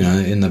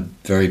the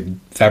very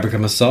fabric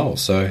of my soul.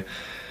 So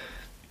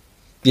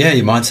yeah,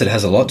 your mindset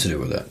has a lot to do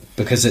with it,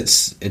 because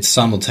it's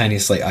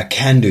simultaneously I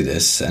can do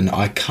this and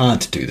I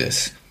can't do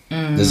this.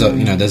 It's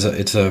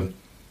a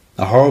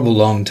horrible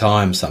long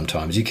time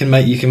sometimes. You can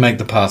make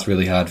the path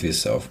really hard for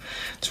yourself.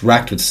 It's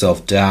racked with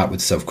self-doubt,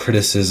 with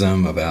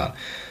self-criticism about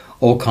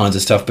all kinds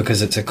of stuff,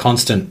 because it's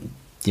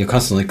you're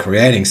constantly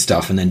creating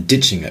stuff and then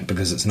ditching it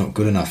because it's not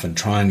good enough and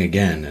trying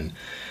again,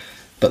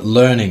 but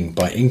learning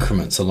by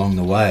increments along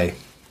the way.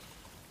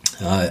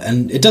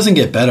 And it doesn't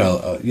get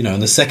better. In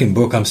the second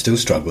book, I'm still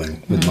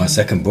struggling with my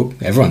second book.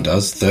 Everyone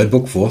does. Third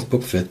book, fourth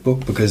book, fifth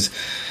book, because,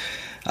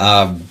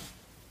 the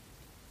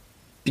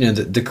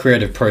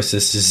creative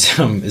process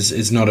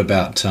is not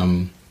about...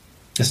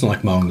 it's not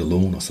like mowing the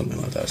lawn or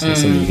something like that. It's not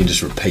something you can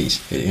just repeat.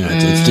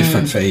 It's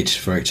different for each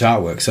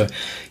artwork. So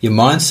your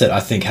mindset, I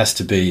think, has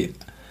to be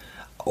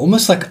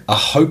almost like a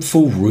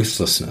hopeful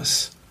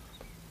ruthlessness.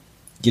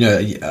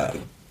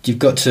 You've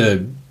got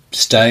to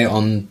stay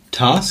on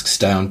task,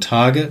 stay on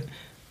target,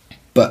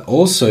 but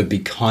also be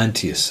kind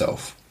to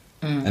yourself.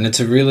 And it's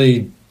a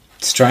really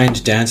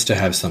strange dance to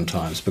have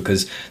sometimes,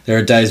 because there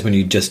are days when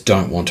you just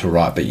don't want to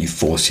write, but you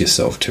force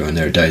yourself to, and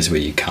there are days where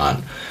you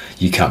can't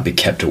be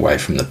kept away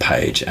from the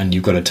page, and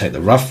you've got to take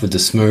the rough with the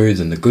smooth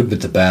and the good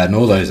with the bad, and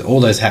all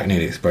those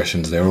hackneyed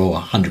expressions. They're all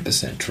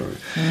 100% true.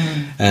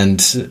 And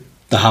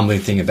the humbling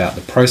thing about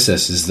the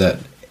process is that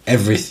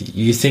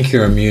you think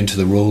you're immune to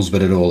the rules,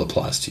 but it all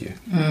applies to you,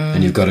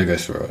 and you've got to go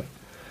through it.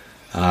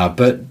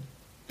 But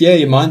yeah,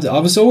 your mind. I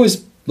was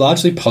always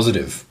largely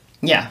positive.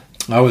 Yeah.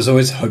 I was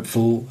always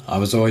hopeful. I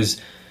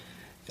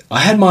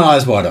had my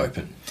eyes wide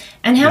open.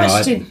 And how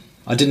much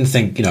I didn't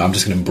think, I'm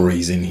just going to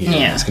breeze in here.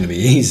 Yeah. It's going to be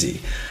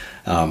easy.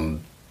 I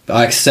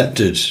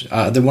accepted.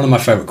 One of my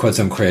favourite quotes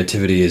on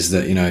creativity is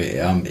that,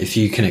 if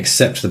you can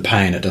accept the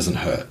pain, it doesn't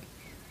hurt.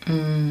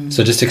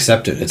 So just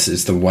accept it.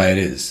 It's the way it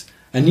is.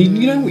 And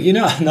you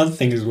know another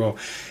thing as well.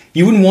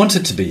 You wouldn't want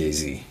it to be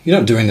easy. You're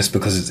not doing this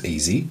because it's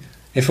easy.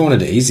 If I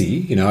wanted it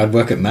easy, I'd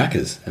work at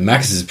Macca's, and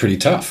Macca's is pretty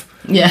tough.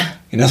 Yeah.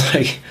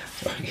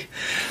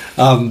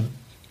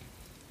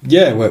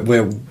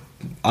 Where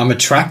I'm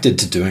attracted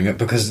to doing it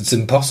because it's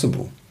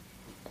impossible.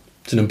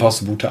 It's an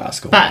impossible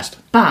task almost.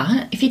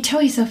 But if you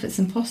tell yourself it's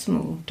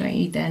impossible, don't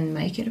you then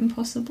make it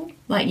impossible?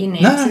 Like, you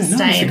need to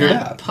stay in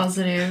that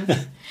positive.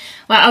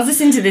 Well, I was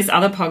listening to this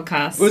other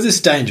podcast. Was this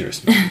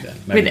dangerous?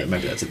 Maybe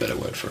that's a better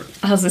word for it.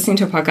 I was listening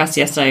to a podcast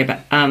yesterday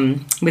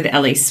with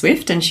Ellie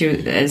Swift, and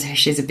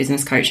she's a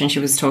business coach, and she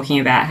was talking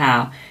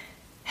about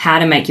how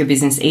to make your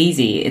business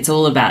easy. It's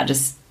all about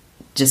just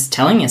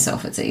telling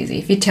yourself it's easy.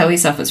 If you tell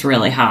yourself it's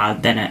really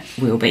hard, then it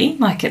will be.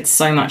 Like, it's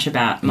so much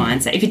about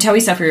mindset. If you tell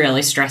yourself you're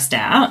really stressed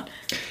out,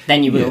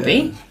 then you will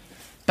be.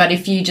 But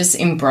if you just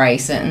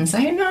embrace it and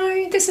say, no,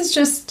 it's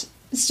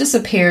just a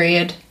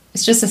period.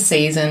 It's just a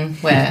season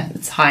where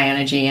it's high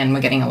energy and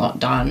we're getting a lot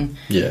done.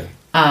 Yeah.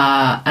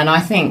 And I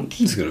think...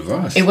 That's good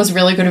advice. It was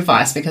really good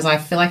advice, because I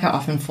feel like I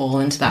often fall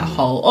into that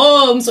whole,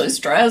 I'm so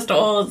stressed,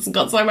 it's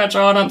got so much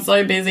on, I'm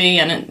so busy.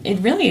 And it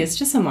really is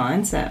just a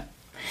mindset.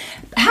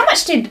 How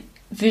much did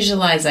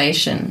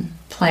visualization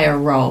play a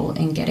role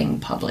in getting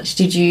published?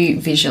 Did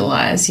you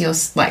visualize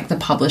the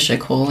publisher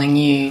calling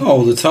you?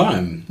 All the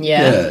time.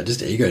 Yeah,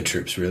 just ego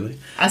trips, really.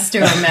 I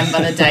still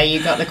remember the day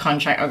you got the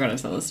contract. I've got to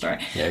tell the story.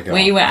 Yeah, go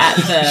we on. were at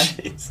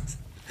the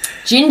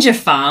ginger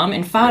farm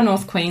in far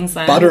north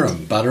Queensland.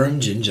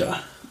 Butterham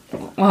ginger.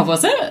 Well,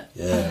 was it?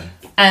 Yeah.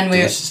 And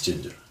delicious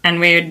ginger.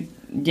 And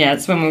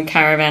it's when we were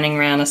caravanning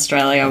around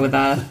Australia with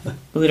our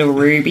little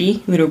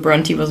Ruby. Little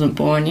Bronte wasn't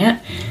born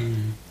yet.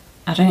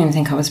 I don't even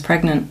think I was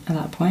pregnant at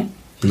that point.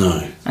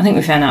 No. I think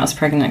we found out I was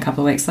pregnant a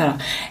couple of weeks later.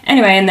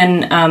 Anyway, and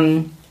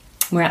then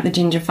we're at the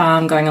ginger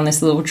farm going on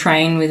this little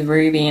train with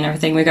Ruby and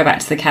everything. We go back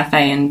to the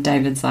cafe and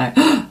David's like,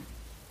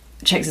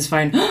 checks his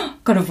phone,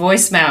 got a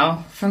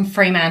voicemail from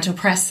Fremantle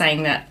Press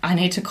saying that I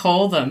need to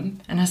call them.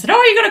 And I said,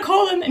 you got to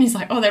call them? And he's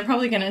like, they're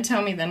probably going to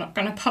tell me they're not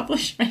going to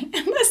publish me. And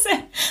I said, I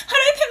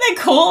don't think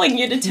they're calling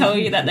you to tell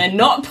you that they're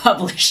not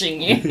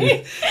publishing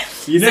you.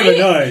 You never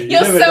know.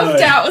 Your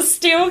self-doubt was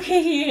still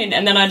kicking in.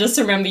 And then I just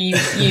remember you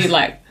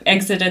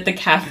exited the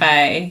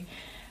cafe,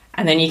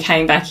 and then you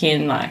came back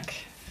in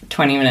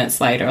 20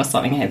 minutes later or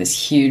something, had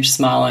this huge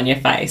smile on your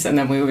face, and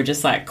then we were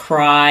just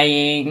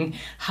crying,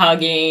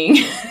 hugging.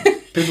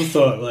 People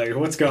thought,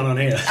 what's going on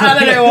here? I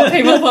don't know what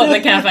people thought in the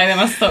cafe. They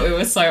must have thought we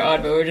were so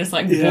odd, but we were just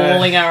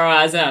bawling our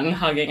eyes out and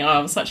hugging. Oh,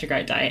 it was such a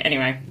great day.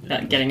 Anyway,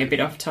 getting a bit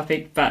off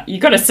topic, but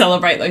you got to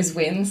celebrate those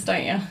wins,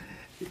 don't you?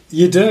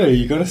 You do.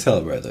 You got to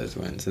celebrate those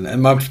wins.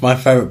 And my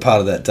favourite part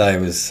of that day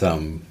was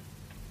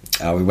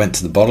we went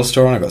to the bottle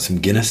store and I got some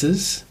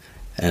Guinnesses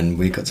and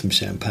we got some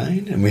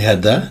champagne and we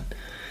had that.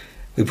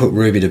 We put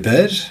Ruby to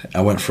bed.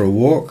 I went for a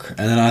walk,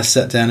 and then I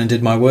sat down and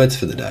did my words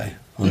for the day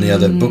on the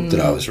other book that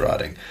I was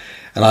writing.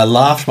 And I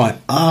laughed my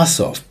arse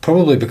off,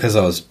 probably because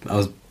I was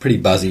pretty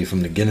buzzy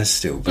from the Guinness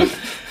still, but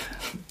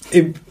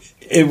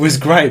it was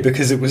great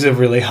because it was a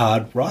really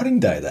hard writing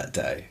day that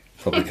day,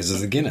 probably because of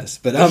the Guinness.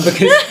 But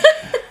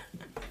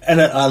and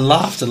I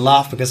laughed and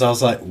laughed because I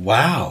was like,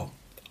 wow,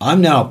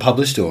 I'm now a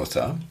published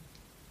author,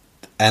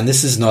 and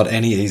this is not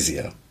any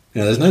easier.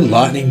 There's no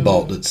lightning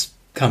bolt that's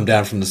come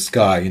down from the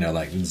sky,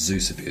 like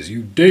Zeus appears.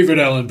 You, David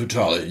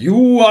Allan-Petale,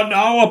 you are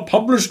now a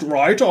published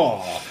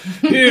writer.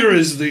 Here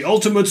is the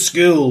ultimate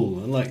skill.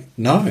 And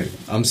no,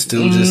 I'm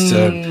still just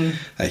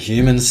a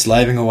human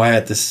slaving away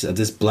at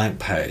this blank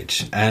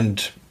page.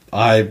 And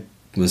I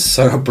was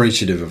so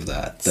appreciative of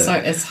that. So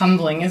it's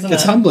humbling, isn't it?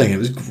 It's humbling. It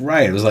was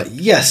great. It was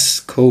yes,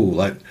 cool.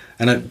 And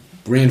it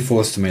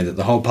reinforced to me that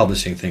the whole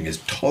publishing thing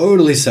is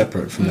totally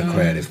separate from the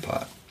creative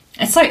part.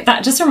 It's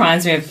that just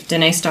reminds me of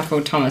Denise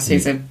Stockwell-Thomas,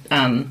 who's a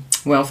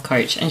wealth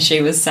coach, and she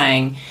was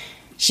saying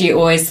she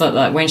always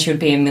thought when she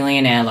would be a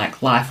millionaire,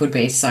 life would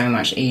be so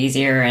much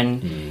easier,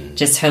 and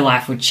just her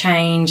life would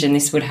change, and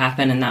this would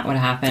happen and that would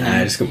happen.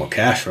 I just got more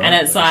cash, right?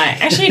 And it's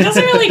actually it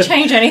doesn't really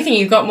change anything.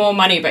 You've got more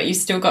money, but you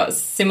still got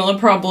similar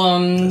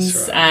problems.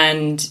 That's right.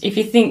 And if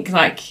you think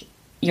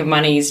your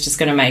money is just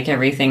going to make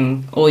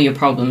all your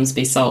problems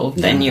be solved,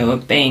 then you're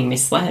being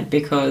misled,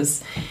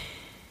 because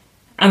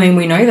I mean,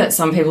 we know that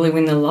some people who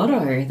win the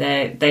lotto,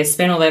 they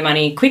spend all their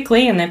money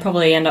quickly and they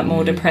probably end up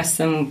more depressed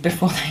than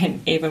before they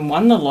even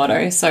won the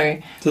lotto. So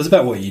it's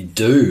about what you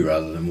do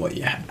rather than what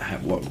you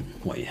have.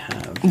 What you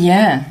have.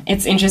 Yeah,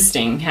 it's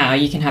interesting how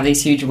you can have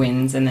these huge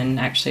wins and then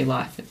actually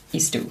life you're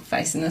still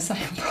facing the same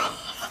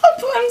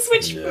problems.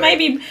 Which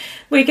maybe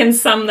we can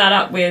sum that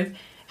up with: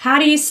 how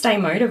do you stay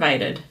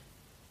motivated?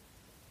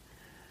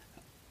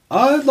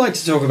 I'd like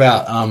to talk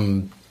about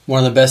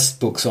one of the best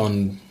books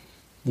on.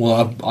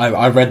 Well,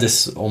 I read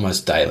this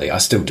almost daily. I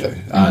still do.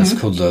 It's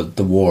called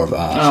The War of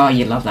Art. Oh,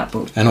 you love that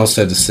book. And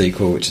also the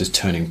sequel, which is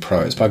Turning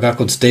Pro. It's by a guy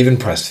called Stephen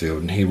Pressfield,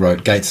 and he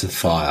wrote Gates of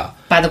Fire.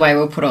 By the way,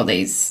 we'll put all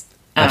these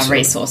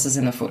resources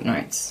in the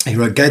footnotes. He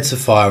wrote Gates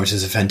of Fire, which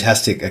is a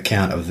fantastic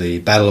account of the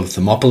Battle of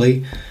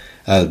Thermopylae,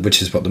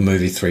 which is what the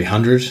movie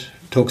 300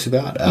 talks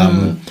about.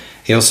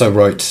 He also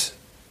wrote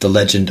The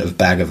Legend of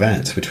Bag of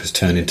Ants, which was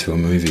turned into a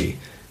movie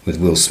with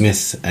Will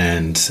Smith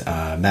and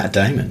Matt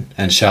Damon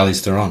and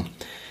Charlize Theron.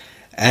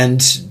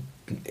 And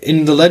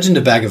in The Legend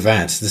of Bag of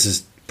Ants, this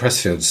is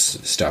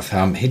Pressfield's stuff.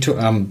 He took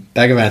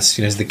Bag of Ants,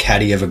 is the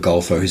caddy of a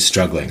golfer who's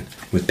struggling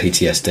with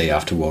PTSD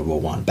after World War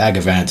One. Bag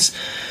of Ants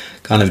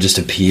kind of just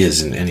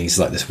appears, and he's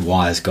like this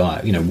wise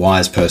guy,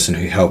 wise person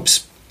who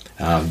helps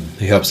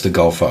the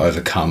golfer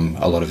overcome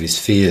a lot of his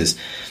fears.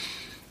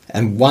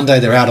 And one day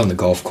they're out on the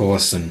golf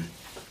course, and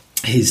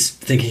he's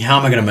thinking, "How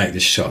am I going to make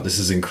this shot? This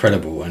is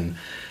incredible." And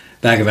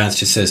Bag of Ants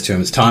just says to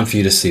him, "It's time for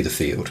you to see the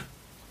field.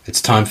 It's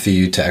time for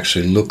you to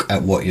actually look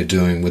at what you're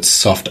doing with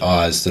soft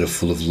eyes that are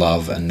full of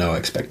love and no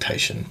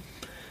expectation."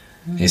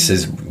 He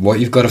says, "What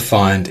you've got to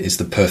find is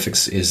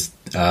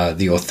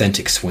the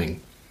authentic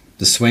swing,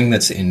 the swing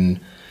that's in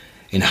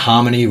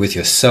harmony with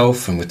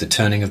yourself and with the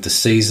turning of the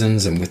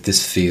seasons and with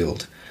this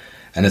field.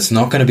 And it's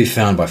not going to be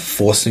found by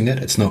forcing it.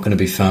 It's not going to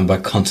be found by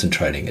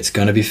concentrating. It's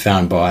going to be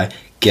found by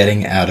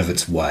getting out of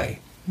its way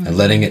and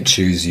letting it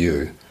choose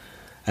you."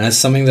 And it's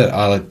something that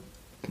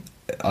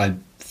I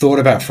thought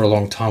about for a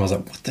long time. I was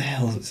like, what the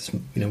hell is this?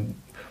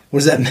 What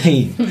does that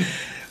mean?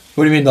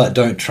 What do you mean, like,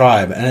 don't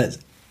try? And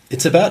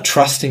it's about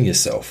trusting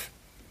yourself.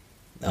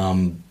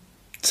 Some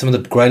of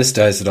the greatest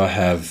days that I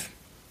have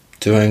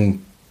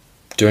doing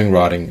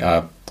writing,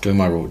 doing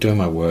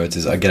my words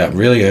is I get up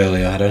really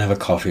early. I don't have a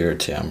coffee or a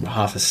tea. I'm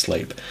half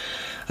asleep,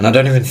 and I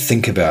don't even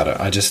think about it.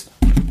 I just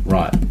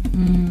write.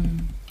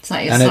 It's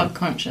like your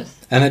subconscious,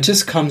 and it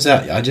just comes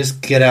out. I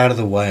just get out of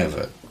the way of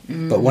it.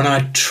 But when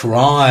I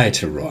try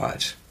to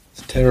write,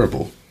 it's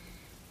terrible.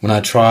 When I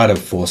try to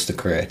force the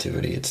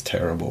creativity, it's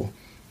terrible.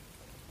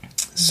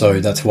 So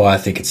that's why I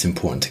think it's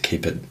important to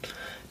keep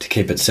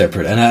it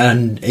separate.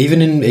 And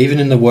even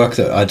in the work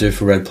that I do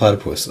for Red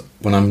Platypus,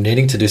 when I'm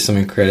needing to do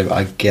something creative,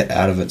 I get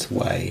out of its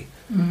way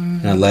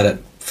and I let it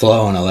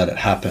flow and I let it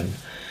happen.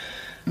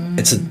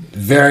 It's a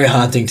very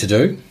hard thing to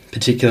do,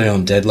 particularly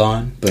on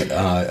deadline, but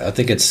I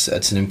think it's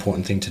an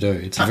important thing to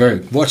do.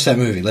 Watch that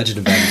movie, Legend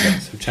of Bag of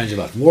Ants. It'll change your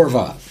life. War of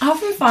Art. I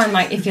often find,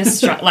 like, if you're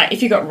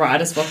if you got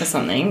writer's block or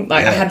something,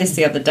 like I had this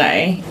the other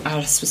day.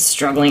 I just was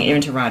struggling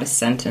even to write a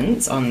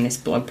sentence on this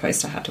blog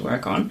post I had to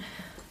work on.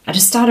 I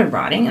just started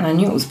writing and I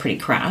knew it was pretty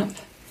crap,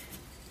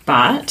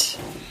 but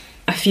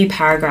a few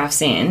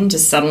paragraphs in,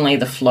 just suddenly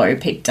the flow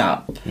picked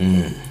up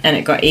and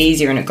it got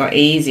easier and it got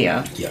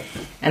easier. Yep.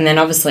 And then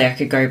obviously I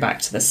could go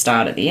back to the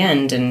start at the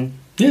end and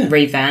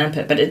revamp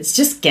it, but it's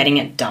just getting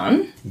it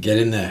done. Get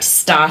in there.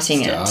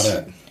 Starting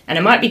it. And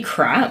it might be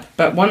crap,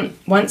 but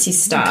once you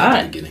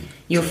start,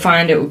 you'll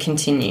find it will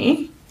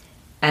continue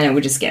and it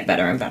will just get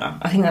better and better.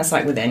 I think that's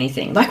like with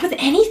anything. Like with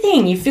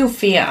anything, you feel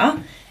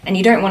fear and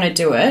you don't want to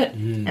do it.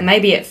 And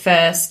maybe at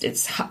first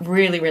it's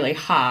really, really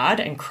hard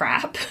and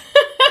crap.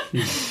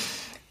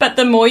 But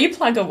the more you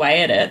plug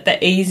away at it,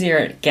 the easier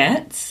it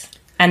gets.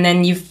 And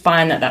then you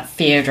find that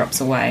fear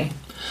drops away.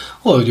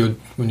 Well,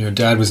 when your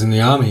dad was in the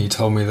army, he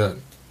told me that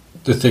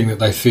the thing that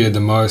they feared the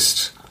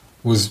most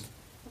was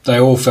they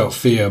all felt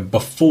fear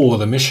before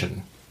the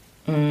mission.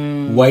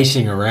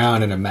 Waiting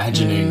around and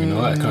imagining and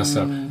all that kind of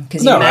stuff.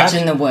 Because you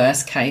imagine the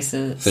worst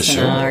cases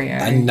scenario.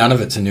 Sure. And none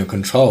of it's in your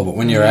control. But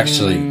when you're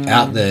actually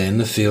out there in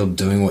the field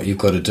doing what you've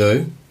got to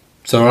do,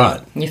 it's all right.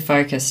 You're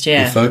focused,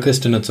 yeah. You're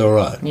focused and it's all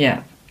right.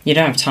 Yeah. You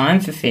don't have time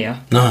for fear.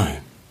 No.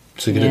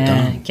 So get it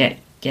done.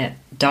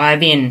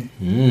 Dive in.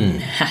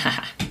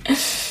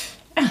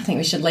 I think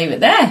we should leave it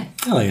there.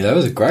 I think that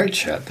was a great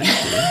chat. Thank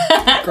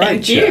you.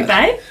 Great Thank you,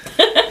 babe.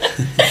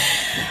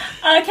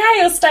 Okay,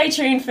 well, stay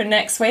tuned for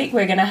next week.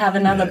 We're going to have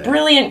another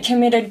brilliant,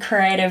 committed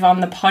creative on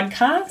the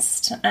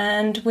podcast,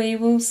 and we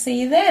will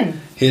see you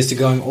then. Here's to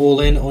going all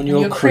in on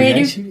your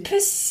creative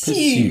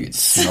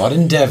pursuits. Not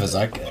endeavours.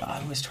 I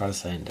always try to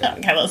say endeavours.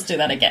 Okay, let's do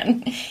that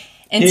again.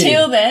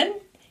 Until then...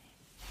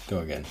 Go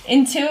again.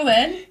 Until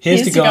then,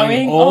 here's to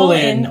going all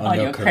in on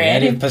your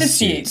creative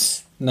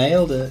pursuits.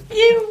 Nailed it.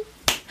 You.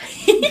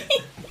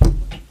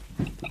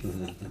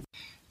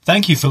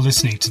 Thank you for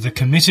listening to the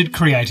Committed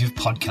Creative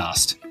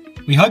Podcast.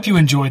 We hope you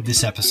enjoyed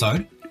this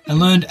episode and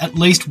learned at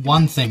least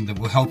one thing that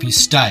will help you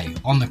stay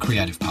on the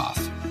creative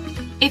path.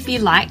 If you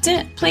liked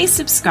it, please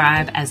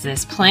subscribe as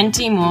there's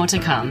plenty more to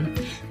come.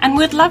 And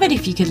we'd love it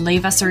if you could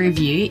leave us a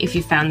review if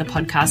you found the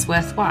podcast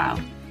worthwhile.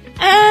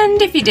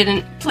 And if you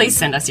didn't, please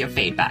send us your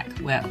feedback.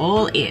 We're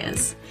all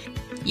ears.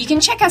 You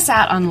can check us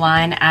out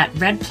online at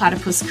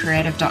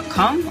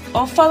redplatypuscreative.com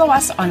or follow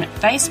us on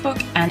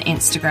Facebook and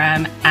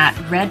Instagram at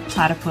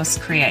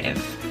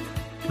redplatypuscreative.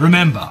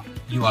 Remember,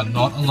 you are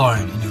not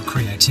alone in your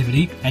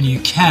creativity and you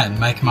can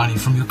make money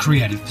from your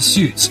creative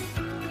pursuits.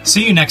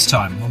 See you next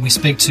time when we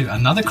speak to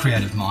another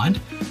creative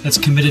mind that's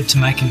committed to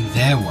making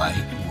their way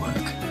work.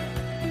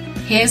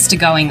 Here's to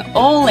going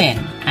all in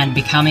and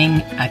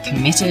becoming a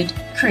committed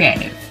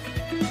creative.